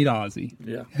we just need Ozzy.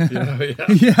 Yeah. Yeah.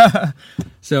 Yeah.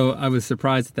 So I was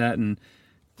surprised at that. And,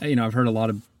 I've heard a lot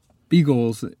of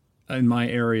beagles in my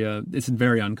area. It's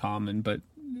very uncommon, but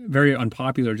very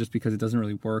unpopular just because it doesn't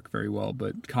really work very well.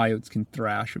 But coyotes can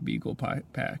thrash a beagle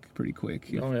pack pretty quick.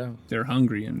 Oh, yeah. They're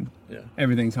hungry, and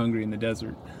everything's hungry in the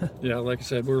desert. Yeah, like I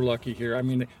said, we're lucky here. I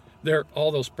mean,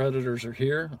 all those predators are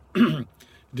here.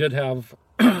 Did have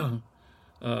a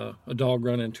dog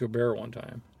run into a bear one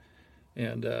time.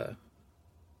 And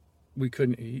we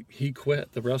couldn't, he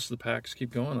quit. The rest of the packs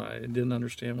keep going. I didn't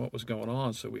understand what was going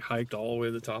on. So we hiked all the way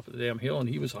to the top of the damn hill, and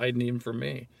he was hiding even from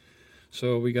me.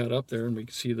 So we got up there and we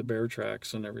could see the bear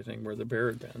tracks and everything where the bear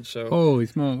had been. So holy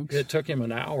smokes! It took him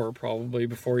an hour probably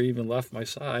before he even left my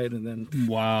side, and then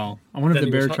wow! I wonder if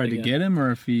the bear tried to get him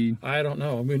or if he. I don't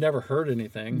know. We never heard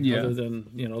anything other than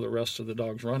the rest of the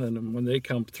dogs running, and when they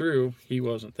come through, he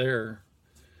wasn't there,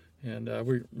 and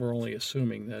we're only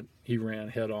assuming that he ran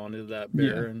head on into that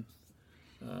bear. And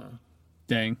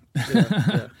dang.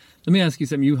 Yeah. Let me ask you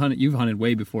something. You've hunted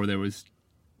way before there was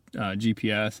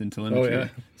GPS and telemetry. Oh, yeah.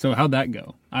 So how'd that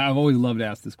go? I've always loved to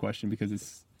ask this question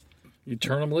because you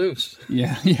turn them loose.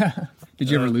 Yeah. Did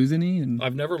you ever lose any? And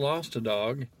I've never lost a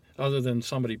dog other than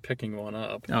somebody picking one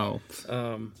up. Oh.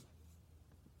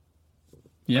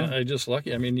 I just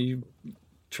lucky. I mean, you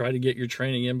try to get your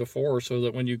training in before so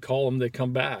that when you call them, they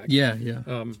come back. Yeah.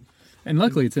 And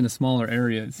luckily, it's in a smaller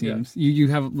area. It seems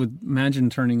you imagine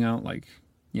turning out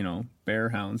bear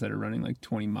hounds that are running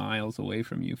 20 miles away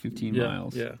from you, 15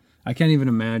 miles. Yeah. I can't even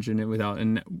imagine it without.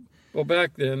 And well,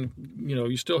 back then,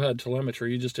 you still had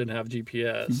telemetry. You just didn't have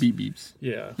GPS. Beep beeps.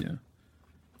 Yeah.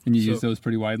 And you use those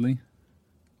pretty widely?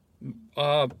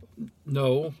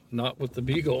 No, not with the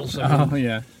Beagles.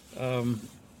 Didn't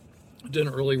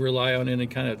really rely on any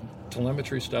kind of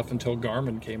telemetry stuff until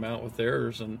Garmin came out with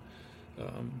theirs. And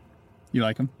you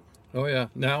like them? Oh, yeah.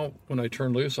 Now, when I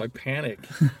turn loose, I panic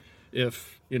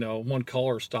if, one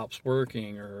collar stops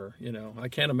working or, I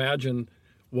can't imagine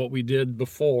what we did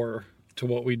before to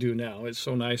what we do now. It's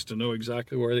so nice to know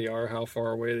exactly where they are, how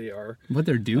far away they are. What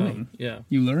they're doing.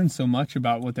 You learn so much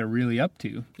about what they're really up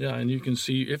to. Yeah, and you can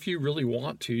see, if you really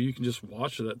want to, you can just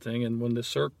watch that thing, and when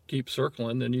the keeps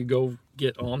circling, then you go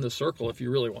get on the circle if you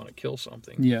really want to kill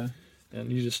something. Yeah.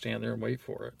 And you just stand there and wait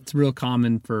for it. It's real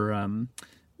common for...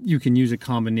 you can use a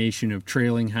combination of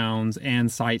trailing hounds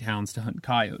and sight hounds to hunt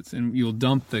coyotes, and you'll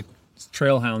dump the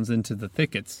trail hounds into the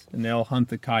thickets and they'll hunt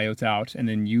the coyotes out, and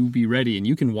then you be ready and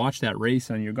you can watch that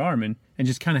race on your Garmin and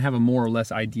just kind of have a more or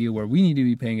less idea where we need to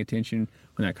be paying attention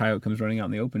when that coyote comes running out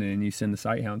in the open, and you send the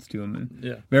sight hounds to them.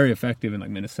 And very effective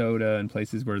in Minnesota and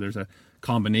places where there's a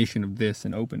combination of this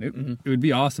and open. It would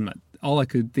be awesome. All I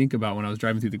could think about when I was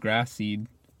driving through the grass seed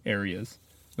areas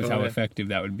was how effective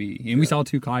that would be. And we saw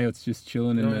 2 coyotes just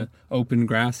chilling in the open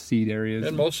grass seed areas.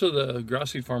 And most of the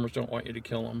grass seed farmers don't want you to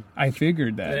kill them. I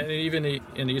figured that. And even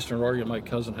in Eastern Oregon, my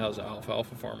cousin has an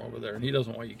alfalfa farm over there, and he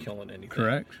doesn't want you killing anything.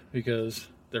 Correct. Because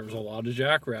there's a lot of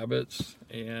jackrabbits,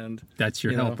 and... That's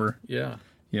your helper. Yeah.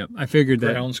 Yep. I figured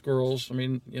that... Ground squirrels, I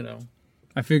mean,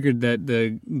 I figured that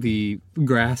the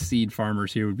grass seed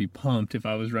farmers here would be pumped if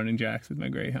I was running jacks with my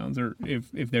greyhounds, or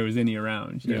if there was any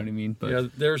around. You know what I mean?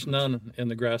 But there's none in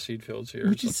the grass seed fields here.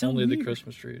 Which is so only weird. The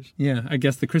Christmas trees. Yeah, I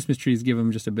guess the Christmas trees give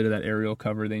them just a bit of that aerial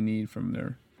cover they need from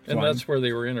their flying. And that's where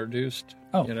they were introduced.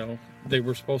 Oh. They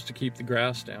were supposed to keep the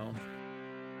grass down.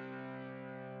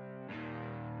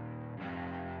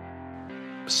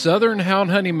 Southern Hound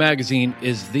Hunting Magazine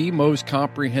is the most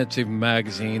comprehensive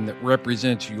magazine that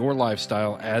represents your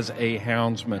lifestyle as a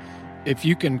houndsman. If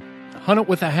you can hunt it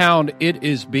with a hound, it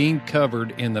is being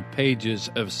covered in the pages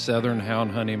of Southern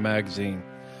Hound Hunting Magazine.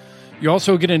 You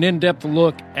also get an in-depth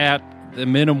look at the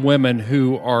men and women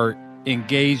who are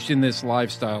engaged in this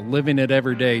lifestyle, living it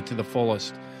every day to the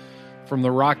fullest. From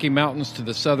the Rocky Mountains to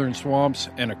the southern swamps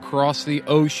and across the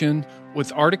ocean,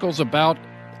 with articles about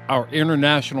our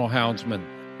international houndsmen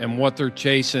and what they're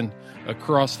chasing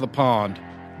across the pond.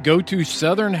 Go to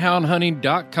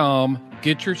southernhoundhunting.com,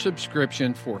 get your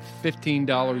subscription for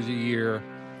 $15 a year.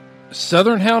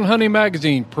 Southern Hound Hunting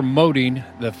Magazine, promoting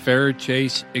the fair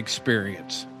chase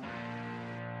experience.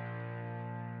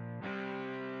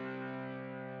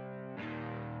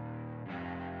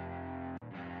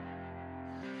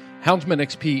 Houndsman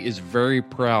XP is very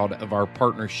proud of our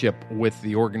partnership with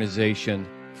the organization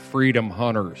Freedom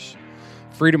Hunters.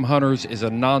 Freedom Hunters is a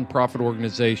nonprofit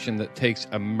organization that takes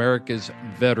America's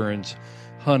veterans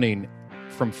hunting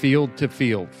from field to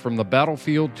field, from the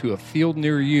battlefield to a field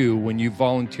near you, when you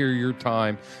volunteer your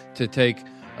time to take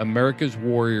America's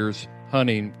warriors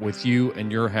hunting with you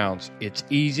and your hounds. It's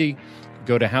easy.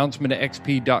 Go to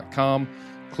houndsmanxp.com,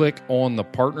 click on the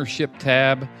partnership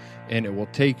tab, and it will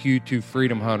take you to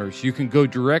Freedom Hunters. You can go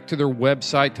direct to their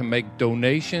website to make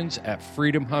donations at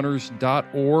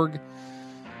freedomhunters.org.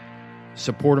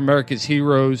 Support America's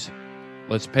heroes.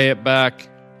 Let's pay it back.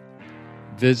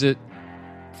 Visit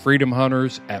Freedom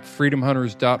Hunters at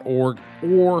freedomhunters.org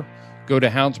or go to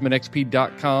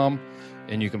houndsmanxp.com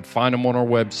and you can find them on our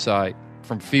website.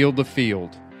 From field to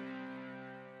field.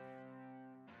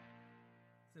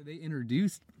 So they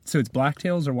introduced, so it's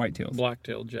blacktails or whitetails?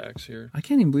 Black-tailed jacks here. I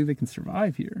can't even believe they can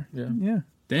survive here. Yeah.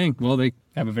 Dang. Well, they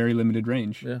have a very limited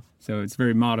range. Yeah. So it's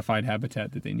very modified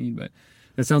habitat that they need. But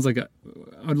that sounds like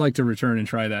I'd like to return and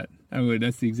try that. I would.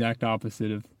 That's the exact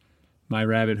opposite of my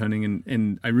rabbit hunting,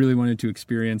 and I really wanted to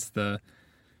experience the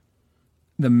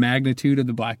magnitude of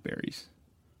the blackberries.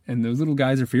 And those little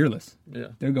guys are fearless. Yeah.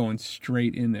 They're going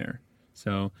straight in there.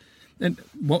 So, and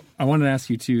what I wanted to ask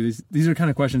you too, these are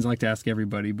kind of questions I like to ask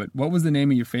everybody, but what was the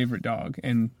name of your favorite dog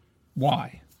and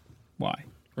why? Why?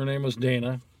 Her name was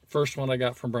Dana. First one I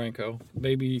got from Branco.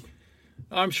 Maybe,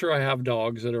 I'm sure I have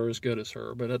dogs that are as good as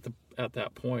her, but at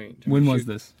that point. When was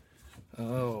this?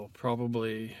 Oh,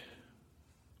 probably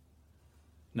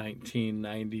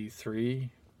 1993.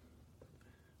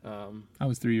 I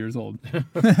was 3 years old.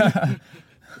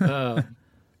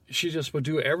 She just would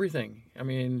do everything. I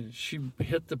mean, she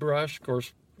hit the brush. Of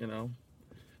course,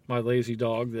 my lazy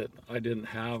dog that I didn't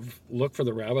have look for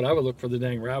the rabbit. I would look for the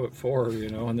dang rabbit for her,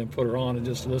 and then put her on and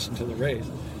just listen to the race.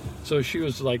 So she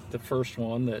was like the first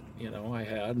one that, I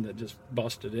had and that just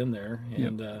busted in there.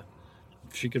 And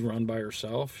she could run by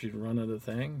herself. She'd run at a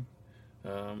thing.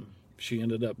 She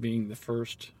ended up being the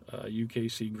first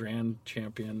UKC Grand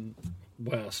Champion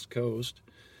West Coast.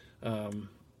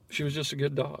 She was just a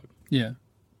good dog. Yeah.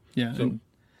 So,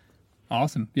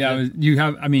 awesome. Yeah.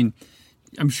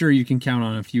 I'm sure you can count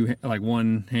on a few, like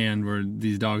one hand where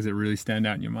these dogs that really stand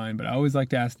out in your mind, but I always like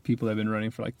to ask people that have been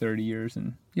running for like 30 years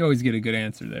and you always get a good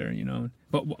answer there,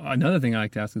 But another thing I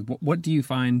like to ask is what do you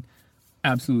find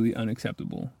absolutely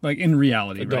unacceptable? Like in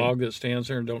reality, a dog that stands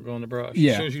there and don't go in the brush.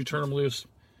 Yeah. As soon as you turn them loose,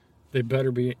 they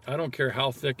better be, I don't care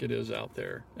how thick it is out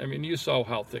there. I mean, you saw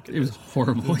how thick it is. It was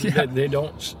horrible. Yeah.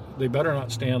 They better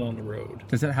not stand on the road.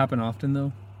 Does that happen often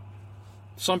though?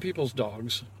 Some people's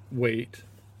dogs wait,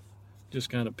 just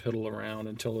kind of piddle around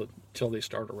until they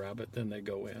start a rabbit, then they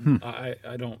go in.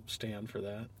 I don't stand for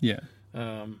that. Yeah.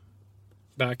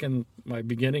 Back in my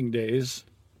beginning days,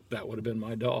 that would have been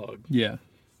my dog. Yeah.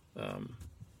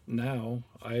 Now,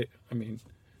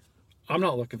 I'm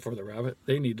not looking for the rabbit.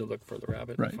 They need to look for the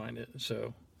rabbit and find it.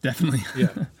 So definitely.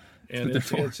 Yeah. And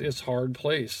it's hard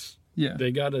place. Yeah. They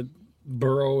got to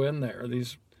burrow in there.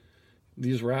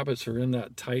 These rabbits are in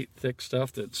that tight, thick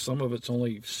stuff that some of it's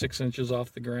only 6 inches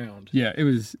off the ground. Yeah, it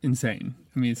was insane.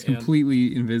 I mean, it's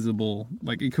completely invisible.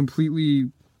 Like, it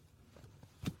completely...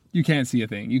 You can't see a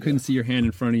thing. You couldn't see your hand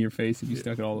in front of your face if you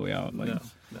stuck it all the way out. Like,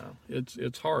 No.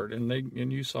 It's hard.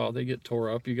 And you saw they get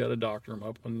tore up. You got to doctor them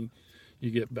up when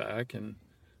you get back. And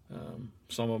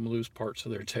some of them lose parts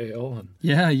of their tail. And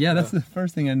Yeah, that's the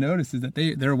first thing I noticed is that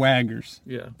they're waggers.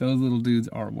 Yeah. Those little dudes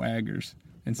are waggers.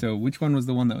 And so which one was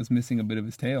the one that was missing a bit of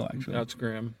his tail, actually? That's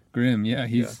Grim. Grim, yeah.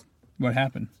 What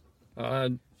happened?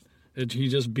 He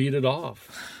just beat it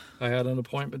off. I had an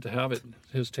appointment to have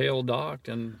his tail docked,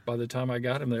 and by the time I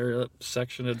got him there, that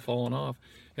section had fallen off.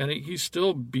 And he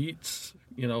still beats,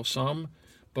 some,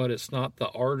 but it's not the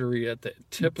artery at the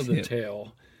tip of the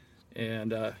tail.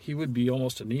 And he would be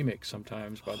almost anemic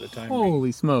sometimes by the time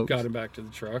Holy smokes. Got him back to the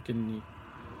truck, and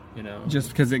just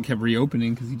because it kept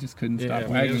reopening because he just couldn't stop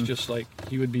wagging. It was just like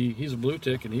he's a blue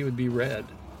tick and he would be red.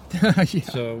 Yeah.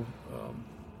 So,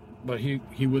 but he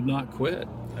would not quit.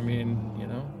 I mean,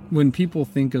 When people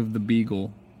think of the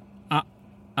beagle,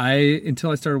 I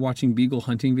until I started watching beagle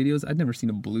hunting videos, I'd never seen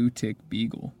a blue tick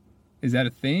beagle. Is that a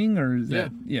thing or is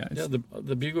that? Yeah.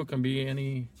 The beagle can be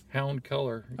any hound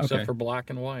color except for black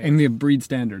and white. And the breed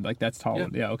standard, like that's tall.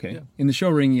 Yeah, okay. Yeah. In the show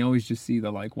ring, you always just see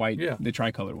the like white, the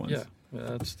tricolor ones. Yeah.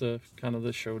 That's the kind of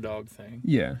the show dog thing.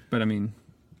 Yeah, but I mean,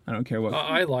 I don't care what.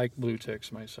 I like blue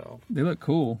ticks myself. They look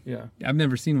cool. Yeah. I've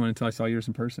never seen one until I saw yours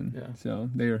in person. Yeah. So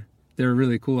they're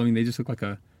really cool. I mean, they just look like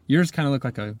yours kind of look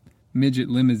like a midget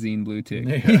limousine blue tick.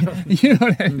 Yeah. You know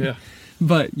what I mean? Yeah.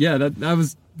 But yeah, I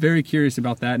was very curious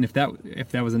about that, and if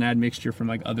that was an admixture from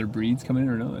like other breeds coming in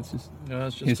or no, that's just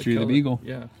history of the beagle.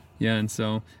 Yeah. Yeah, and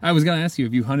so I was gonna ask you,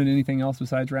 have you hunted anything else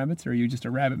besides rabbits, or are you just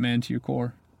a rabbit man to your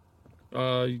core?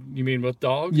 You mean with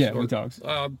dogs? Yeah, with dogs.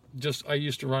 I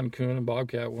used to run coon and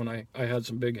bobcat when I had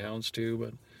some big hounds too,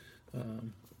 but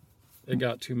it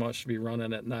got too much to be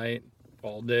running at night.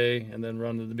 all day and then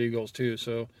running the Beagles too.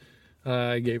 So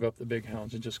I gave up the big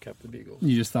hounds and just kept the Beagles.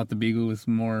 You just thought the Beagle was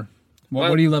more...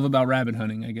 What do you love about rabbit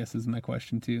hunting, I guess, is my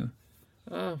question, too.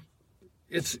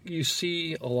 You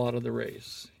see a lot of the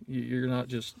race. You're not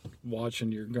just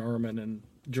watching your Garmin and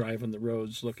driving the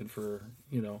roads looking for,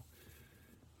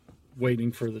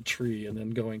 waiting for the tree and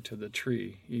then going to the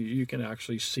tree. You can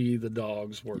actually see the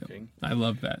dogs working. I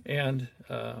love that. And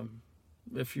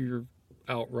if you're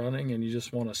out running and you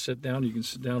just want to sit down, you can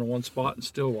sit down in one spot and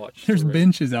still watch. There's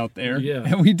benches out there. Yeah.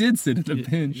 And we did sit at a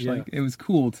bench. Yeah. Like, it was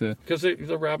cool to... Because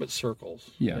the rabbit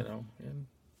circles. Yeah. And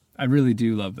I really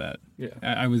do love that. Yeah.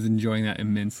 I was enjoying that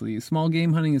immensely. Small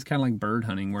game hunting is kind of like bird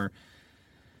hunting, where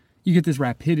you get this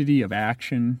rapidity of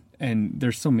action, and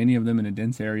there's so many of them in a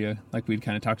dense area, like we'd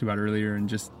kind of talked about earlier, and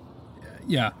just,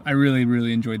 yeah, I really,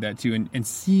 really enjoyed that too. And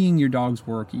seeing your dogs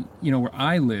work, where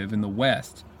I live in the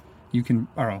West, you can,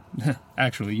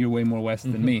 actually, you're way more west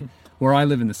than me. Where I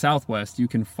live in the Southwest, you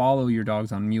can follow your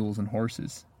dogs on mules and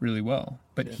horses really well.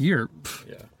 But here,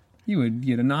 you would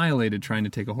get annihilated trying to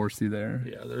take a horse through there.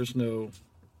 Yeah, there's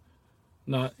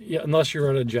unless you're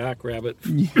at a jackrabbit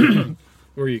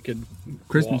where you could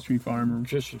Christmas tree farm.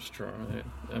 Christmas tree.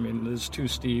 I mean, it's too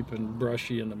steep and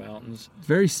brushy in the mountains. It's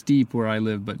very steep where I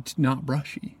live, but not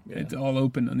brushy. Yeah. It's all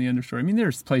open on the understory. I mean,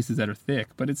 there's places that are thick,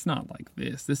 but it's not like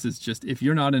this. This is just, if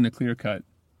you're not in a clear cut,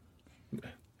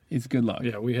 it's good luck.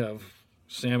 Yeah, we have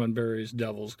Salmonberry's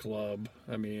Devil's Club.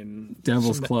 I mean...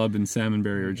 Devil's Club and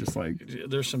Salmonberry are just like...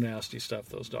 There's some nasty stuff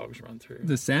those dogs run through.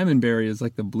 The Salmonberry is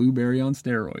like the blueberry on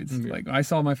steroids. Mm-hmm. Like, I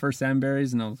saw my first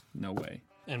Salmonberries and I was, no way.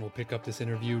 And we'll pick up this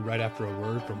interview right after a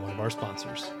word from one of our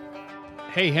sponsors.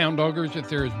 Hey, Hound Doggers, if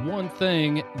there is one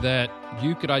thing that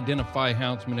you could identify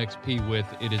Houndsman XP with,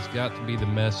 it has got to be the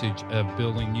message of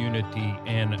building unity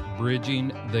and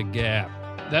bridging the gap.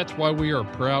 That's why we are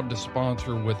proud to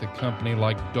sponsor with a company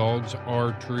like Dogs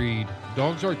Are Treed.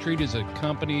 Dogs Are Treed is a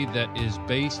company that is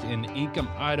based in Ingham,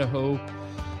 Idaho.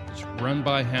 It's run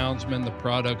by Houndsman. The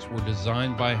products were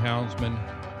designed by Houndsman.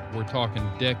 We're talking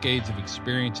decades of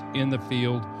experience in the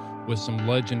field with some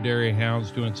legendary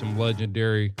hounds doing some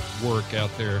legendary work out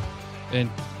there. And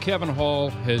Kevin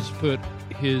Hall has put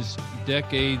his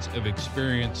decades of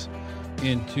experience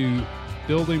into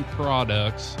building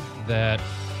products that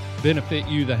benefit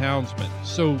you, the houndsman.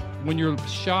 So when you're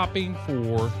shopping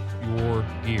for your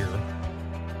gear,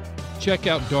 check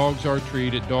out Dogs Are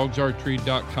Treed at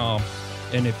dogsaretreed.com.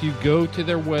 And if you go to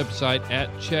their website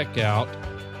at checkout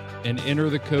and enter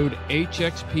the code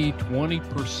HXP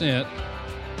 20%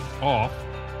 off,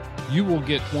 you will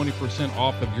get 20%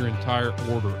 off of your entire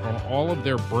order on all of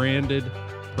their branded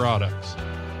products.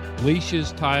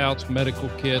 Leashes, tie-outs, medical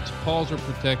kits, paws are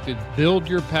protected. Build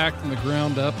your pack from the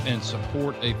ground up and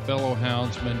support a fellow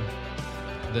houndsman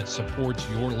that supports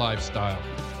your lifestyle.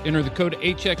 Enter the code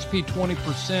HXP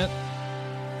 20%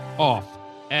 off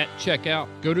at checkout.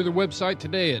 Go to their website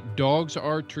today at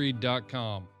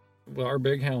dogsaretreed.com. Well, our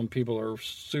big hound people are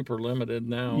super limited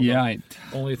now. Yeah.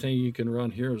 The only thing you can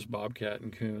run here is bobcat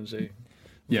and coons. They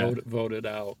voted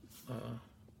out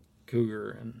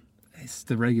cougar, and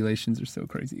the regulations are so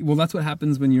crazy. Well, that's what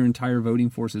happens when your entire voting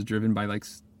force is driven by like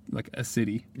a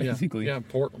city, basically. Yeah,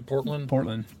 Portland,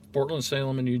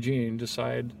 Salem, and Eugene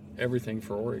decide everything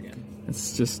for Oregon.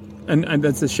 It's just, and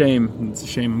that's a shame. It's a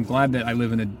shame. I'm glad that I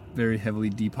live in a very heavily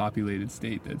depopulated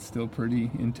state that's still pretty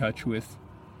in touch with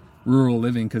rural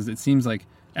living, because it seems like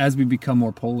as we become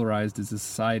more polarized as a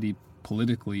society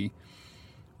politically,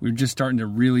 we're just starting to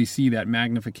really see that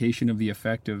magnification of the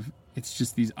effect of it's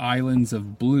just these islands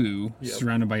of blue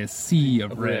surrounded by a sea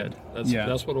of red.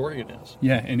 That's what Oregon is.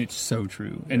 Yeah, and it's so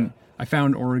true. Yeah. And I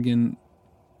found Oregon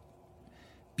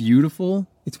beautiful.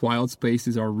 Its wild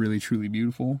spaces are really, truly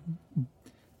beautiful.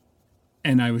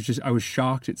 And I was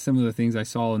shocked at some of the things I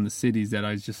saw in the cities that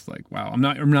I was just like, wow, I'm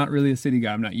not really a city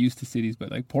guy. I'm not used to cities,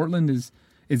 but like Portland is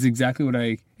exactly what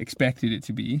I expected it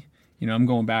to be. You know, I'm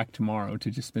going back tomorrow to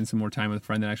just spend some more time with a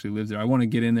friend that actually lives there. I want to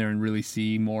get in there and really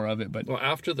see more of it. But well,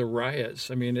 after the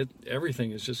riots, I mean,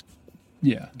 everything is just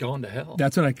gone to hell.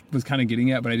 That's what I was kind of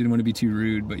getting at, but I didn't want to be too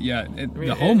rude. But yeah,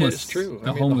 the homeless, it's true.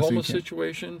 The homeless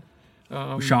situation,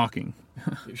 shocking,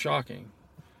 shocking.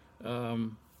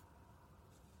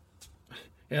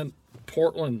 And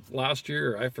Portland last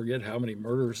year, I forget how many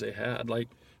murders they had, like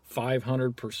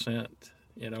 500%.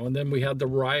 You know, and then we had the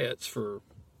riots for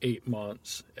 8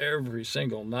 months, every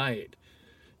single night.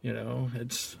 You know,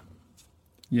 it's...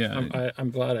 Yeah. I'm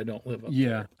glad I don't live up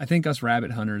there. I think us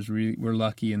rabbit hunters, we're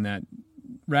lucky in that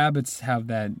rabbits have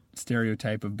that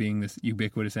stereotype of being this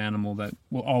ubiquitous animal that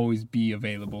will always be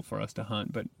available for us to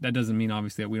hunt. But that doesn't mean,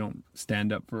 obviously, that we don't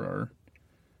stand up for our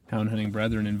hound hunting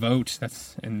brethren and vote.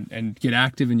 And get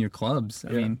active in your clubs.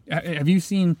 I mean, have you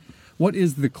seen, what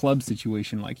is the club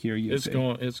situation like here? It's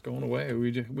going away.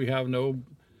 We have no,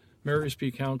 Mary's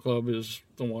Peak Hound Club is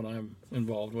the one I'm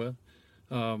involved with.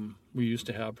 We used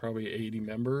to have probably 80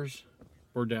 members.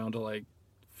 We're down to like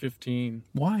 15.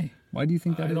 Why? Why do you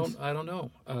think that is? I don't know.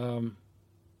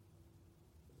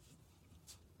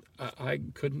 I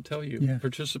couldn't tell you. Yeah.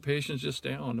 Participation's just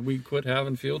down. We quit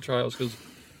having field trials because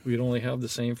we'd only have the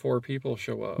same 4 people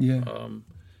show up. Yeah.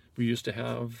 We used to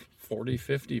have 40,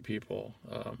 50 people.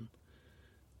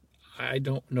 I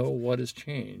don't know what has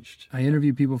changed. I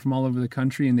interview people from all over the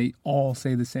country, and they all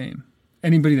say the same.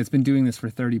 Anybody that's been doing this for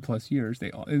 30 plus years, they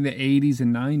all, in the 80s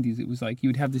and 90s, it was like you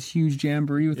would have this huge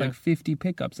jamboree with like 50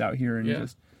 pickups out here, and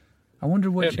just, I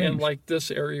wonder what changed. And like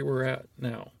this area we're at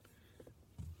now,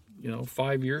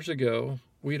 5 years ago,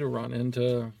 we'd have run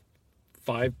into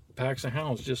 5 packs of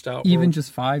hounds just out. Even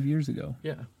just 5 years ago.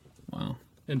 Yeah. Wow.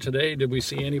 And today, did we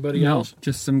see anybody else?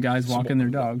 Just some guys walking their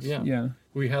dogs. Yeah.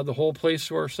 We had the whole place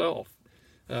to ourselves.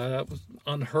 That was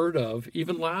unheard of.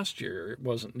 Even last year, it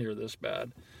wasn't near this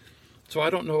bad. So I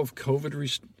don't know if COVID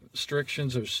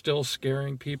restrictions are still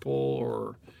scaring people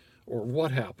or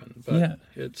what happened. But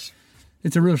it's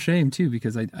a real shame too,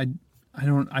 because I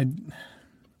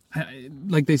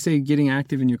like they say, getting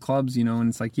active in your clubs, and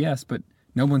it's like, yes, but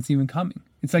no one's even coming.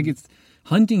 It's like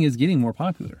hunting is getting more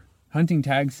popular. Hunting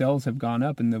tag sales have gone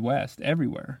up in the West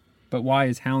everywhere. But why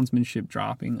is houndsmanship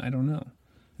dropping? I don't know.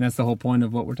 And that's the whole point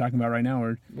of what we're talking about right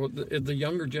now. Well, the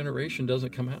younger generation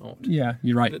doesn't come out. Yeah,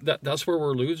 you're right. That's where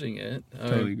we're losing it.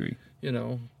 Totally agree.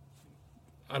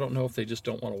 I don't know if they just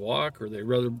don't want to walk or they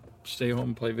rather stay home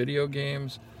and play video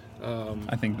games.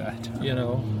 I think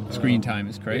that. Screen time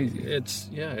is crazy.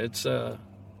 It's a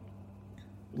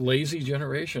lazy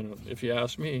generation, if you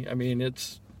ask me. I mean,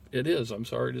 it is. I'm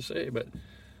sorry to say, but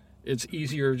it's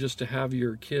easier just to have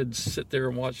your kids sit there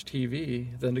and watch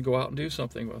TV than to go out and do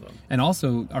something with them. And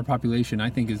also, our population, I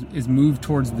think, is moved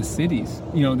towards the cities.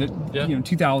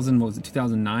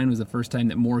 2009 was the first time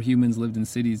that more humans lived in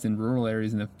cities than rural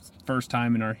areas, and the first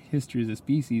time in our history as a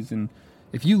species. And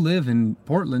if you live in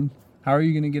Portland, how are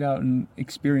you going to get out and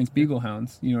experience beagle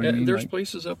hounds? You know what I mean? There's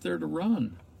places up there to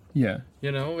run. Yeah.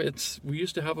 We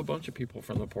used to have a bunch of people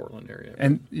from the Portland area.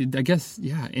 And I guess,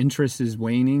 interest is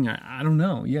waning. I don't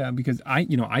know. Yeah, because I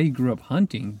grew up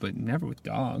hunting, but never with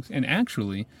dogs. And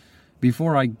actually,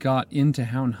 before I got into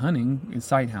hound hunting,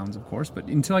 sight hounds, of course, but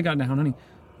until I got into hound hunting,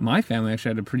 my family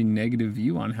actually had a pretty negative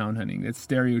view on hound hunting. That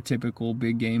stereotypical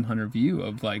big game hunter view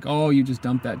of like, oh, you just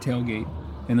dump that tailgate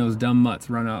and those dumb mutts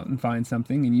run out and find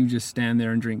something and you just stand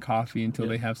there and drink coffee until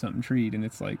they have something treed. And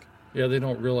it's like, yeah, they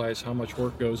don't realize how much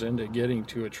work goes into getting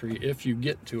to a tree. If you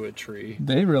get to a tree,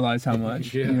 they realize how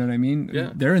much. You know what I mean?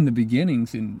 Yeah. They're in the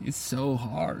beginnings, and it's so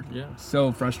hard. Yeah,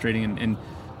 so frustrating. And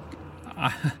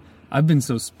I've been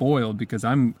so spoiled because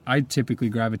I typically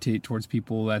gravitate towards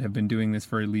people that have been doing this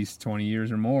for at least 20 years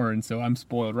or more, and so I'm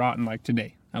spoiled rotten. Like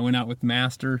today, I went out with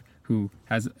Master, who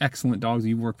has excellent dogs.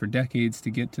 You've worked for decades to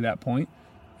get to that point,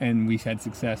 and we've had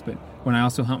success. But when I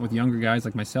also hunt with younger guys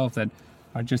like myself that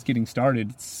are just getting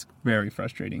started, it's very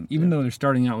frustrating. Even though they're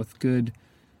starting out with good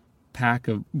pack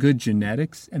of good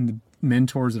genetics and the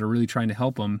mentors that are really trying to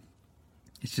help them,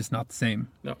 it's just not the same.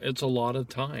 No, it's a lot of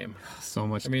time. So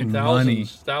much. I mean, money.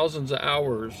 Thousands of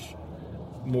hours,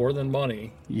 more than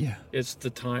money. Yeah. It's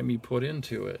the time you put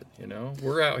into it.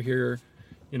 We're out here,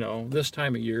 this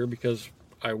time of year because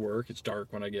I work. It's dark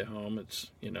when I get home.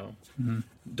 It's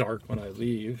dark when I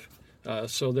leave.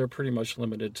 So they're pretty much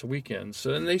limited to weekends.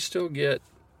 So then they still get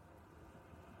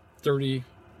 30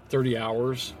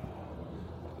 hours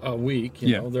a week.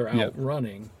 They're out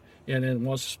running. And then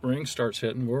once spring starts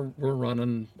hitting, we're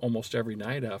running almost every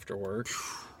night after work.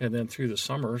 And then through the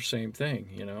summer, same thing,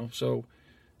 So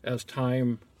as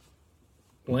time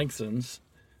lengthens,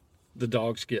 the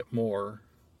dogs get more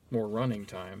running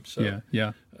time. So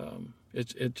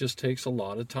it just takes a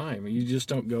lot of time. You just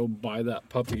don't go buy that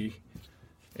puppy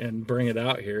and bring it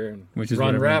out here and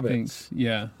run rabbits.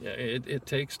 Yeah, it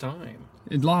takes time.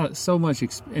 And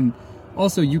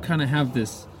also you kind of have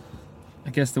this. I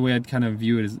guess the way I'd kind of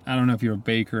view it is, I don't know if you're a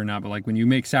baker or not, but like when you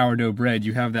make sourdough bread,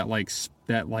 you have that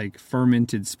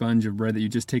fermented sponge of bread that you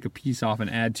just take a piece off and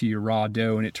add to your raw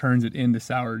dough, and it turns it into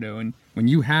sourdough. And when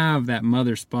you have that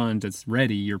mother sponge that's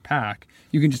ready, your pack,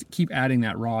 you can just keep adding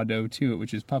that raw dough to it,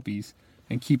 which is puppies,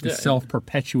 and keep the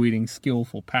self-perpetuating,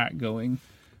 skillful pack going.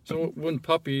 So when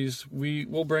puppies,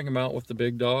 we'll bring them out with the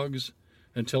big dogs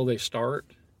until they start.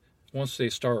 Once they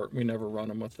start, we never run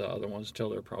them with the other ones until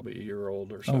they're probably a year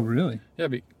old or so. Oh, really? Yeah,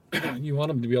 you want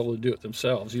them to be able to do it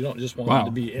themselves. You don't just want them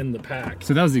to be in the pack.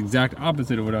 So that was the exact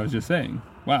opposite of what I was just saying.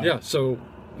 Wow. Yeah, so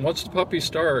once the puppies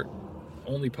start,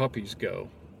 only puppies go.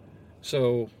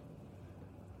 So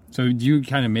you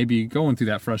kind of maybe going through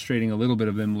that frustrating a little bit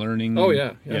of them learning. Oh,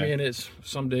 yeah. I mean, it's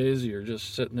some days you're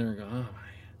just sitting there and going, oh, man.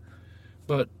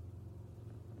 But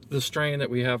the strain that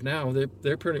we have now,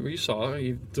 they're pretty, we saw,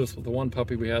 just the one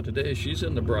puppy we had today, she's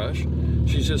in the brush.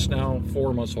 She's just now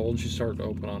 4 months old. She's starting to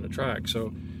open on the track.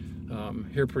 So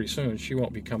here pretty soon, she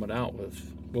won't be coming out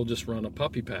with, we'll just run a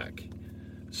puppy pack.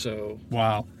 So.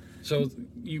 Wow. So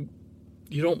you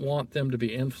don't want them to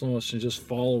be influenced and just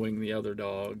following the other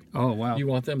dog. Oh, wow. You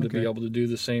want them to be able to do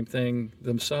the same thing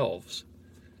themselves.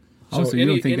 So you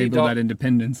don't think they build that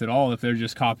independence at all if they're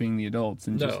just copying the adults?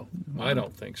 No, I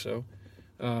don't think so.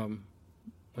 Like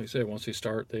I said, once they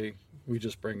start, we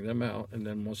just bring them out, and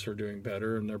then once they're doing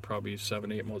better and they're probably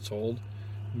 7-8 months old,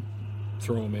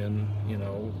 throw them in,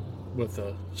 with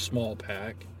a small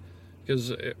pack.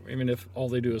 Because, I mean, if all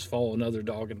they do is follow another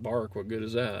dog and bark, what good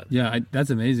is that? Yeah,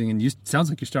 that's amazing. And sounds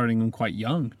like you're starting them quite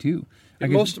young, too.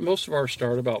 Most of ours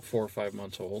start about 4 or 5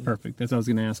 months old. Perfect. That's what I was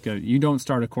going to ask. You don't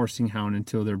start a coursing hound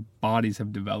until their bodies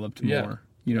have developed more.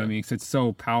 You know what I mean? Because it's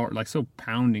so so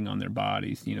pounding on their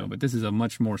bodies, But this is a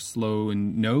much more slow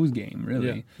and nose game,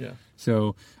 really. Yeah.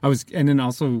 So and then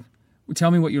also, tell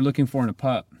me what you're looking for in a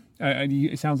pup.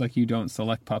 It sounds like you don't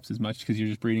select pups as much because you're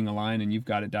just breeding a line and you've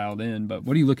got it dialed in. But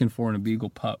what are you looking for in a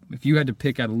Beagle pup? If you had to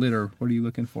pick out a litter, what are you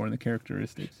looking for in the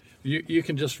characteristics? You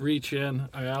can just reach in.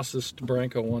 I asked this to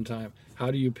Branko one time. How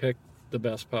do you pick the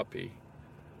best puppy?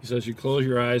 He says you close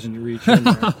your eyes and you reach in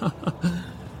there.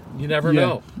 You never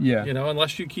know. Yeah.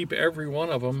 Unless you keep every one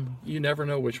of them, you never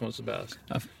know which one's the best.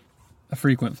 A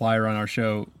frequent flyer on our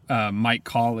show, Mike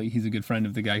Cawley, he's a good friend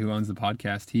of the guy who owns the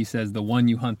podcast. He says the one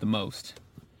you hunt the most.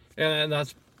 And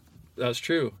that's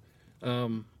true.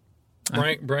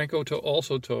 Branko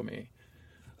also told me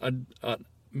a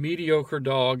mediocre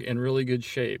dog in really good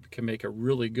shape can make a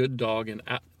really good dog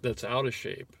that's out of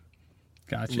shape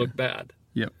look bad.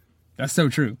 Yep. That's so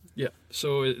true. Yeah.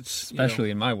 So it's...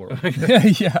 Especially in my world.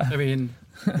 Yeah. I mean,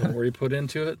 the more you put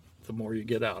into it, the more you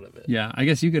get out of it. Yeah. I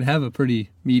guess you could have a pretty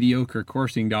mediocre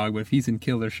coursing dog, but if he's in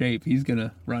killer shape, he's going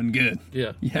to run good.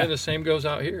 Yeah. And the same goes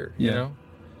out here,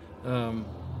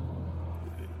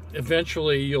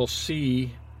 eventually you'll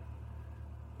see,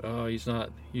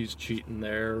 he's cheating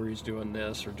there, or he's doing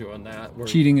this or doing that.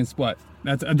 Cheating is what?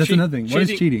 That's another thing. What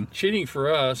is cheating? Cheating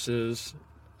for us is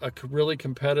a really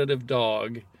competitive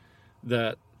dog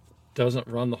that doesn't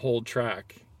run the whole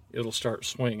track. It'll start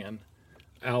swinging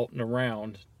out and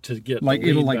around to get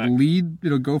it'll lead.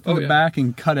 It'll go from the back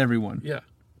and cut everyone. Yeah.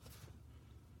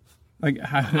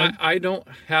 I I don't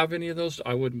have any of those.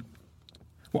 I wouldn't.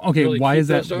 Well, okay. Really why is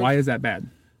that? Why is that bad?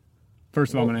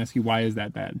 First of all, I'm going to ask you, why is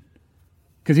that bad?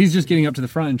 Because he's just getting up to the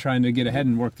front and trying to get ahead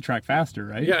and work the track faster,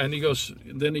 right? Yeah, and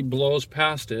then he blows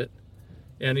past it,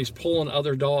 and he's pulling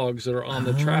other dogs that are on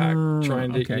the track,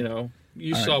 trying to,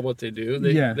 you saw what they do.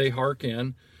 They hark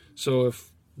in. So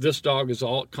if this dog is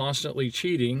constantly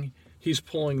cheating, he's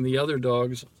pulling the other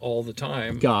dogs all the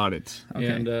time. Got it. Okay.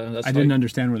 And I didn't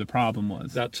understand where the problem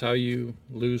was. That's how you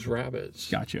lose rabbits.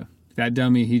 Gotcha. That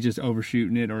dummy, he's just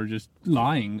overshooting it or just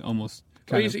lying almost.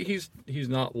 Well, he's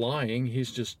not lying.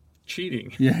 He's just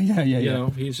cheating. Yeah.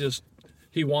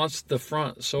 He wants the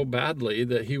front so badly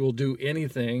that he will do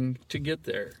anything to get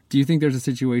there. Do you think there's a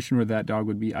situation where that dog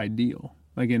would be ideal,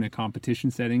 like in a competition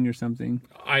setting or something?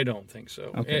 I don't think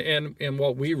so. Okay. And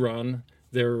what we run,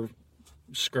 they're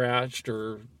scratched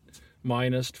or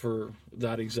minused for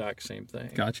that exact same thing.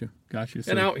 Gotcha.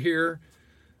 So, and out here,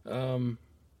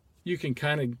 you can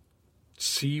kind of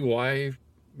see why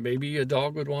maybe a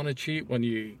dog would want to cheat when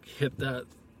you hit that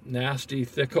nasty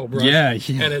thicko brush. Yeah.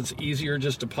 And it's easier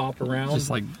just to pop around.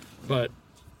 But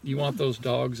you want those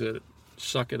dogs that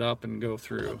suck it up and go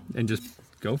through. And just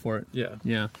go for it.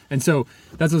 Yeah. And so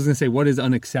that's what I was going to say. What is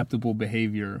unacceptable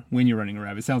behavior when you're running a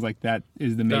rabbit? It sounds like that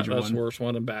is the major one. That's the worst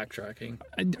one in backtracking.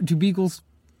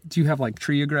 Do you have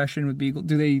tree aggression with beagles?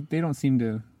 They don't seem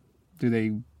to,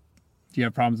 do you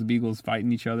have problems with beagles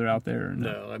fighting each other out there? Or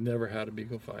no, I've never had a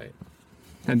beagle fight.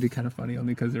 That'd be kind of funny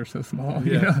only because they're so small.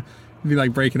 Yeah. It'd be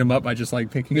like breaking them up by just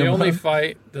picking them up. The only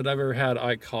fight that I've ever had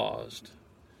I caused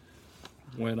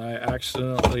when I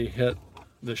accidentally hit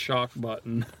the shock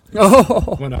button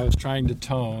when I was trying to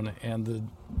tone,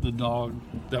 and the dog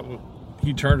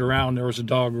he turned around, there was a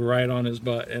dog right on his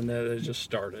butt, and then it just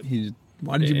started.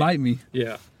 Why did you bite me?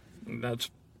 Yeah.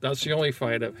 That's the only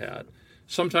fight I've had.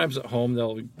 Sometimes at home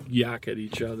they'll yak at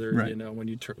each other, right.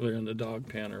 When they're in the dog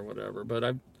pen or whatever.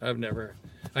 But I've never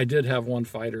I did have one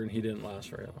fighter, and he didn't last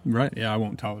very long. Right. Yeah, I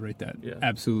won't tolerate that. Yeah.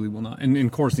 Absolutely will not. And in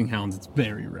coursing hounds, it's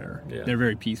very rare. Yeah. They're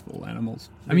very peaceful animals.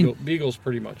 I mean, Beagles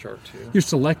pretty much are too. you're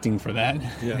selecting for that.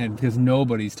 Yeah. And because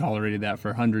nobody's tolerated that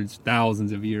for hundreds,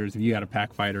 thousands of years. If you got a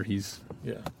pack fighter, he's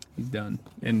done.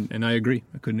 And I agree.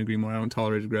 I couldn't agree more. I don't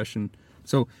tolerate aggression.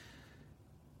 So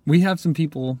we have some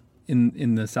people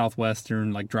in the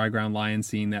southwestern, like dry ground lion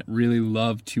scene, that really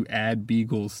love to add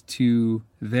beagles to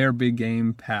their big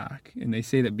game pack. And they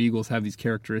say that beagles have these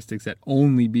characteristics that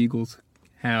only beagles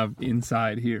have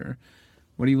inside here.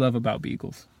 What do you love about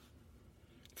beagles?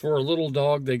 For a little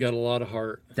dog, they got a lot of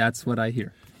heart. That's what I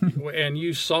hear. And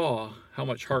you saw how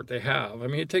much heart they have. I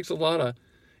mean, it takes a lot of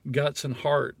guts and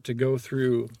heart to go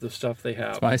through the stuff they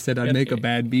have. That's why I said I'd make a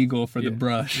bad beagle for the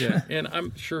brush. Yeah, and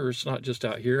I'm sure it's not just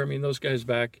out here. I mean, those guys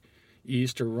back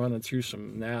east are running through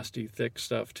some nasty, thick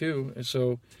stuff too. And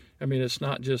so, I mean, it's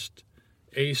not just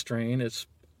a strain. It's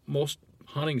most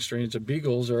hunting strains of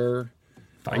beagles are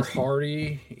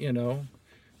hardy. You know,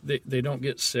 they don't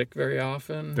get sick very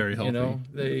often. Very healthy.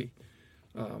 You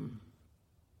know,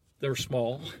 they're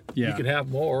small. Yeah. You could have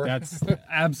more. That's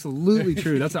absolutely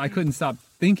true. That's what I couldn't stop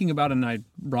thinking about, and I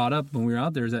brought up when we were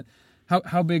out there, is that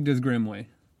how big does Grim weigh?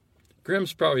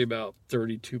 Grim's probably about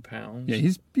 32 pounds. Yeah,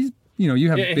 he's you know, you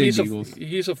have big beagles.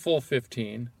 He's a full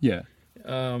 15. Yeah.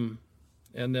 And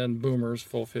then Boomer's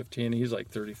full 15. He's like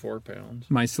 34 pounds.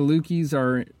 My Salukis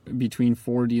are between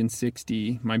 40 and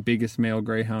 60. My biggest male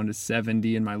greyhound is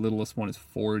 70, and my littlest one is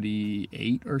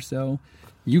 48 or so.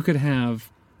 You could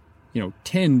have,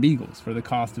 10 beagles for the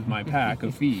cost of my pack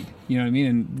of feed. You know what I mean?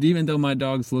 And even though my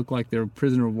dogs look like they're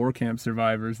prisoner of war camp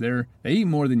survivors, they eat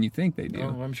more than you think they do.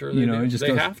 Oh, I'm sure they do. It just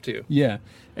they have to. Yeah.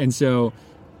 And so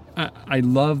I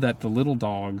love that the little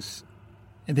dogs,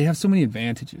 they have so many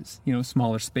advantages.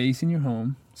 Smaller space in your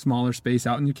home, smaller space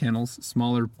out in your kennels,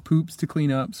 smaller poops to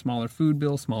clean up, smaller food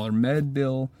bill, smaller med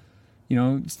bill.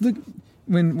 Just look,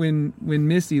 when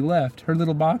Missy left her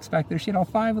little box back there, she had all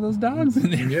 5 of those dogs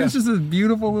in there. Yeah. It's just a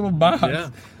beautiful little box.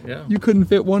 Yeah. You couldn't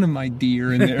fit one of my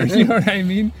deer in there. You know what I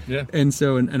mean? Yeah. And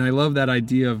so, and I love that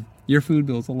idea of your food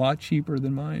bill is a lot cheaper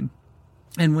than mine.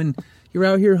 And when you're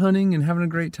out here hunting and having a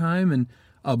great time, and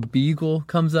a beagle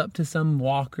comes up to some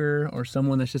walker or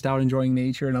someone that's just out enjoying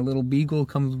nature, and a little beagle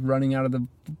comes running out of the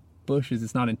bushes,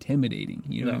 it's not intimidating.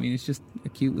 You know what I mean? It's just a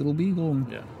cute little beagle,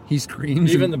 and he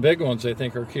screams. Even the big ones they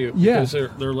think are cute. Yeah. Because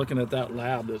they're looking at that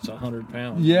lab that's 100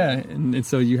 pounds. Yeah, and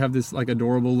so you have this like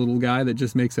adorable little guy that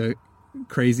just makes a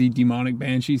crazy demonic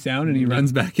banshee sound, and he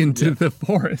runs back into the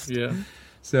forest. Yeah.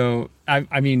 So,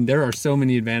 I mean, there are so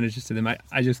many advantages to them.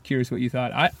 I just curious what you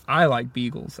thought. I like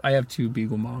beagles. I have 2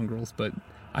 beagle mongrels, but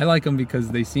I like them because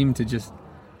they seem to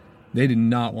they did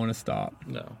not want to stop.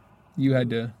 No.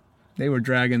 They were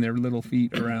dragging their little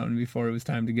feet around before it was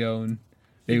time to go. And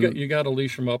you got to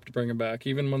leash them up to bring them back.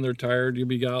 Even when they're tired, you'll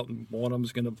be out and one of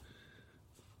them's going to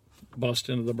bust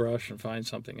into the brush and find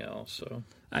something else. So,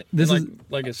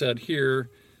 like I said, here,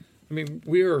 I mean,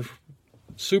 we are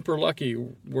super lucky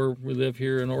where we live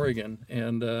here in Oregon.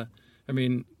 And, I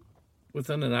mean,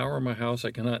 within an hour of my house,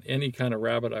 I can hunt any kind of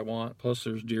rabbit I want. Plus,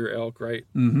 there's deer, elk, right?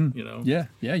 Mm-hmm. Yeah.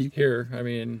 You can. Here, I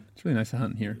mean, it's really nice to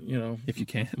hunt here. If you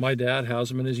can. My dad has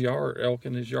them in his yard, elk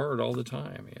in his yard all the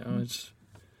time.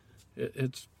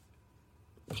 It's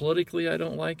politically, I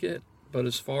don't like it, but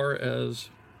as far as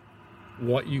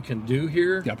what you can do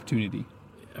here, the opportunity.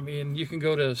 I mean, you can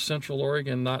go to Central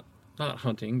Oregon, not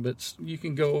hunting, but you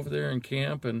can go over there and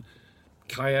camp and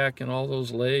kayak and all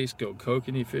those lakes, go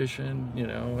kokanee fishing,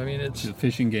 I mean, the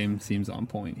fishing game seems on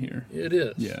point here. It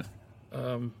is. Yeah.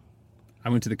 I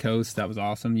went to the coast. That was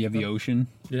awesome. You have the ocean.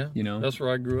 Yeah. That's where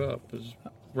I grew up, is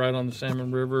right on the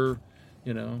Salmon River.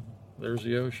 There's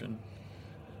the ocean.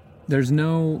 There's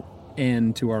no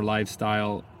end to our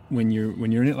lifestyle when you're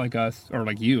in it like us, or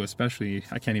like you especially.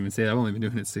 I can't even say that. I've only been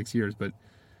doing it 6 years, but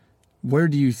where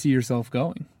do you see yourself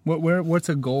going? What's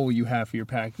a goal you have for your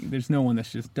pack? There's no one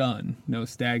that's just done. No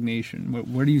stagnation.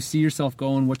 Where do you see yourself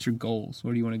going? What's your goals?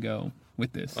 Where do you want to go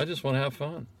with this? I just want to have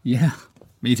fun. Yeah,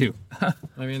 me too. I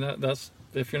mean, that's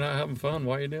if you're not having fun,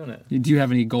 why are you doing it? Do you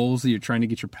have any goals that you're trying to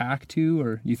get your pack to,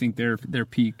 or you think they're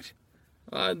peaked?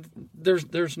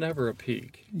 There's never a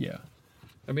peak. Yeah.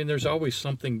 I mean, there's always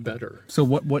something better. So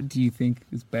what do you think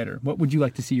is better? What would you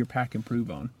like to see your pack improve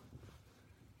on?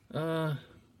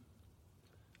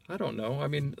 I don't know. I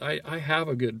mean, I have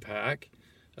a good pack,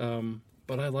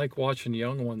 but I like watching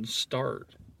young ones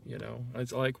start, I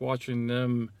like watching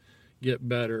them get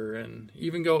better, and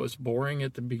even though it's boring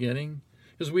at the beginning,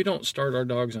 because we don't start our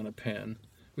dogs on a pen.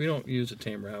 We don't use a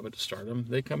tame rabbit to start them.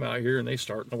 They come out here and they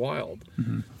start in the wild.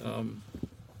 Mm-hmm.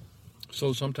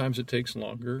 So sometimes it takes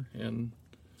longer, and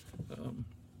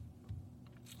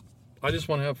I just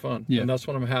want to have fun, Yeah. and that's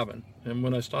what I'm having. And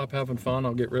when I stop having fun,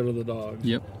 I'll get rid of the dogs.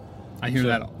 Yep. I hear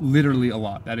that literally a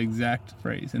lot, that exact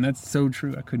phrase. And that's so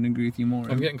true. I couldn't agree with you more.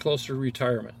 I'm getting closer to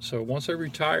retirement. So once I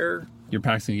retire... Your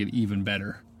pack's going to get even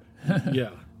better.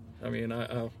 Yeah. I mean,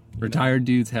 retired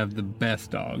dudes have the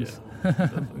best dogs. Yeah.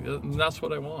 And that's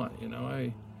what I want, you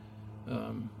know.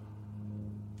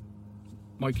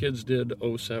 My kids did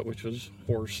OSET, which was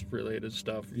horse-related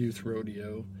stuff, youth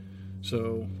rodeo.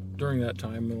 So during that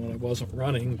time when I wasn't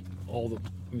running,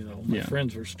 my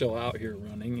friends were still out here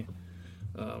running.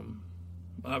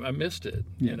 I missed it,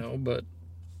 you know, but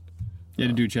you had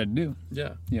to do what you had to do.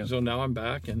 Yeah. So now I'm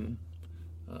back and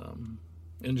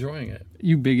enjoying it.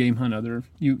 You big game hunt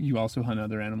you also hunt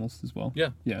other animals as well? Yeah.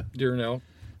 Deer and elk.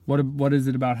 What is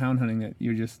it about hound hunting that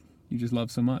you just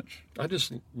love so much? I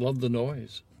just love the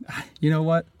noise. You know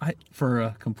what? For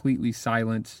a completely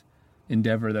silent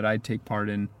endeavor that I'd take part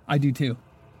in, I do too.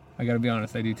 I gotta be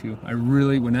honest, I do too. I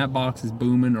really, when that box is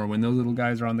booming or when those little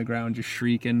guys are on the ground just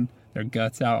shrieking their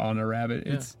guts out on a rabbit,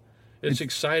 it's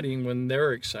exciting when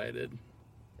they're excited.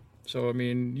 So I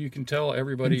mean, you can tell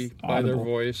everybody by their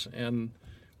voice, and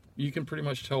you can pretty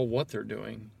much tell what they're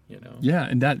doing, you know. Yeah,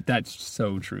 and that's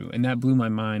so true. And that blew my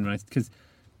mind because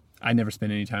I never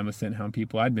spent any time with scent hound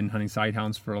people. I'd been hunting sight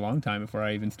hounds for a long time before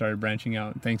I even started branching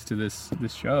out, thanks to this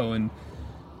show. And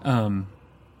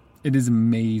it is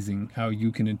amazing how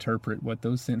you can interpret what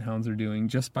those scent hounds are doing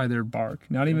just by their bark.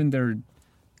 Not even their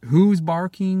who's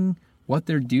barking, what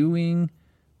they're doing,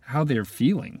 how they're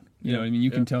feeling. You know, I mean, you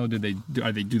can tell. Do they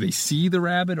see the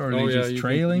rabbit, or are they just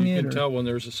trailing it? You can tell when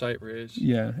there's a sight raise.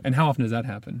 Yeah, and how often does that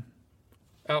happen?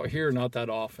 Out here, not that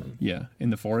often. Yeah,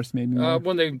 in the forest maybe.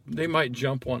 When they might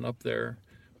jump one up there,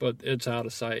 but it's out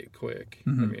of sight quick.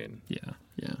 Mm-hmm. I mean, yeah.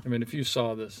 I mean, if you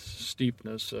saw the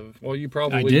steepness of, you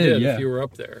probably did if you were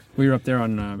up there. We were up there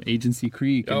on Agency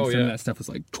Creek, and some of that stuff was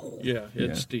like. Yeah,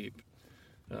 it's steep.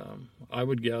 I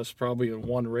would guess probably in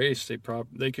one race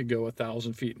they could go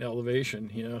 1,000 feet in elevation.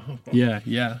 You know.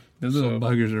 Yeah. Those little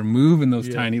buggers are moving those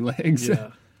tiny legs.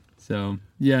 Yeah. So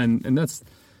and that's,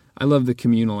 I love the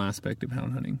communal aspect of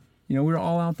hound hunting. You know, we're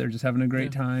all out there just having a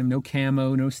great time. No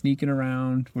camo, no sneaking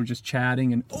around. We're just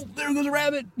chatting, and there goes a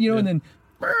rabbit. You know, and then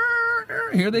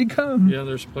here they come. Yeah,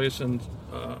 there's a place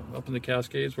up in the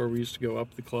Cascades where we used to go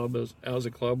up the club as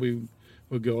a club. We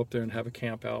would go up there and have a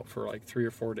camp out for like 3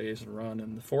 or 4 days and run.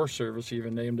 And the Forest Service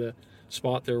even named a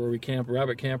spot there where we camp,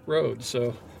 Rabbit Camp Road.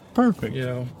 So perfect. You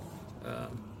know,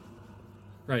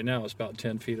 right now it's about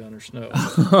 10 feet under snow.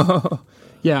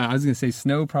 Yeah, I was gonna say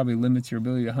snow probably limits your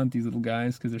ability to hunt these little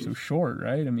guys because they're so short,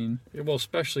 right? I mean, well,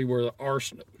 especially where our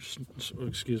snowshoes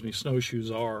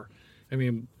are. I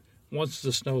mean, once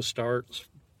the snow starts,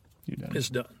 it's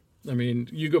done. I mean,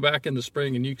 you go back in the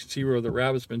spring and you can see where the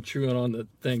rabbit's been chewing on the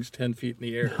things 10 feet in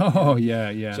the air. Oh,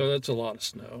 yeah. So that's a lot of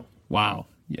snow. Wow.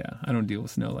 Yeah, I don't deal with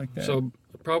snow like that. So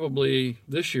probably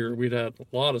this year we'd had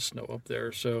a lot of snow up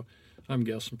there. So I'm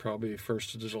guessing probably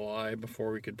 1st of July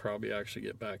before we could probably actually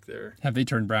get back there. Have they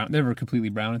turned brown? They were completely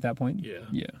brown at that point?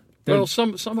 Yeah. Well,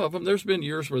 some of them, there's been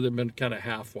years where they've been kind of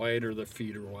half white or the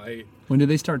feet are white. When did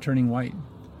they start turning white?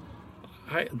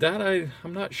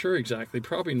 I'm not sure exactly.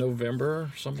 Probably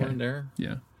November, somewhere in there.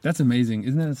 Yeah. That's amazing.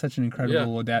 Isn't that such an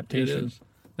incredible adaptation?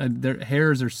 It is. Their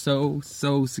hares are so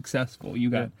successful. You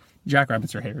got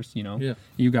jackrabbits are hares, you know. Yeah.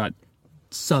 You got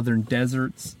southern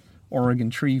deserts,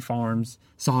 Oregon tree farms,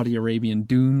 Saudi Arabian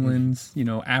dunelands, you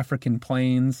know, African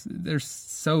plains. They're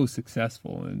so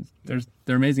successful, and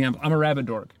they're amazing. I'm a rabbit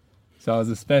dork, so I was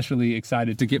especially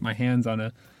excited to get my hands on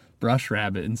a brush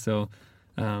rabbit, and so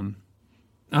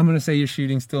I'm going to say your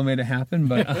shooting still made it happen,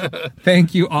 but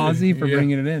thank you, Ozzy, for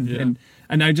bringing it in. Yeah.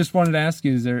 And I just wanted to ask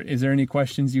you, is there any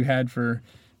questions you had for,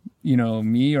 you know,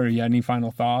 me, or you had any final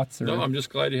thoughts? Or? No, I'm just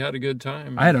glad you had a good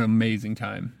time. I had an amazing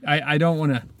time. I don't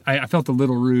want to, I felt a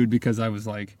little rude because I was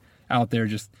like out there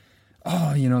just,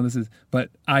 you know, but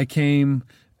I came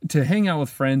to hang out with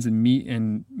friends and meet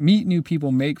new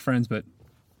people, make friends, but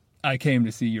I came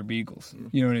to see your Beagles.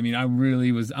 You know what I mean?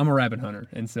 I'm a rabbit hunter.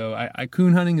 And so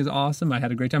coon hunting is awesome. I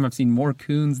had a great time. I've seen more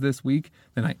coons this week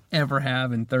than I ever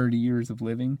have in 30 years of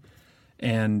living.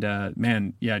 And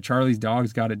Charlie's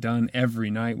dogs got it done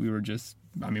every night. We were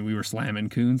slamming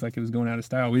coons like it was going out of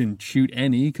style. We didn't shoot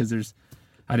any because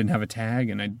I didn't have a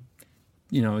tag, and it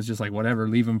was just like, whatever,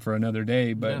 leave them for another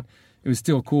day. But it was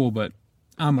still cool. But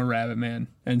I'm a rabbit man.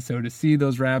 And so to see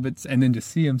those rabbits and then to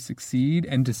see them succeed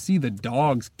and to see the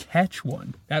dogs catch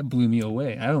one, that blew me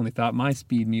away. I only thought my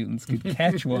speed mutants could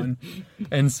catch one.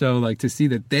 And so like to see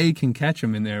that they can catch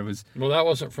them in there was... Well, that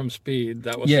wasn't from speed.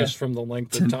 That was just from the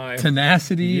length of time.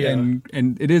 Tenacity, and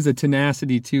it is a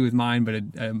tenacity too with mine, but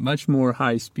a much more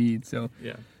high speed. So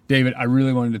yeah. David, I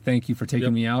really wanted to thank you for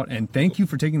taking me out, and thank you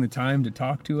for taking the time to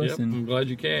talk to us. Yep, and I'm glad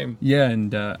you came. Yeah,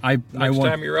 and Next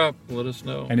time you're up, let us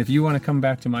know. And if you want to come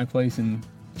back to my place, and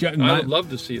I would love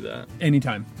to see that.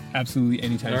 Anytime, absolutely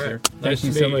anytime, All right. sir. Nice Thank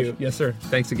you to so meet much. you. Yes, sir.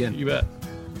 Thanks again. You bet.